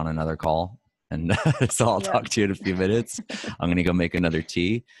and get on another call. And so I'll talk to you in a few minutes. I'm going to go make another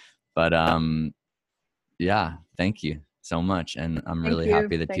tea. But yeah, thank you so much. And I'm really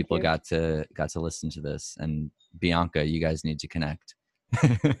happy that people got to listen to this. And Bianca, you guys need to connect.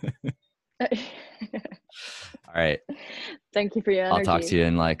 All right. Thank you for your energy. I'll talk to you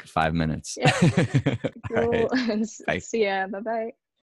in like 5 minutes. Yeah. Cool. Right. See ya. Bye-bye.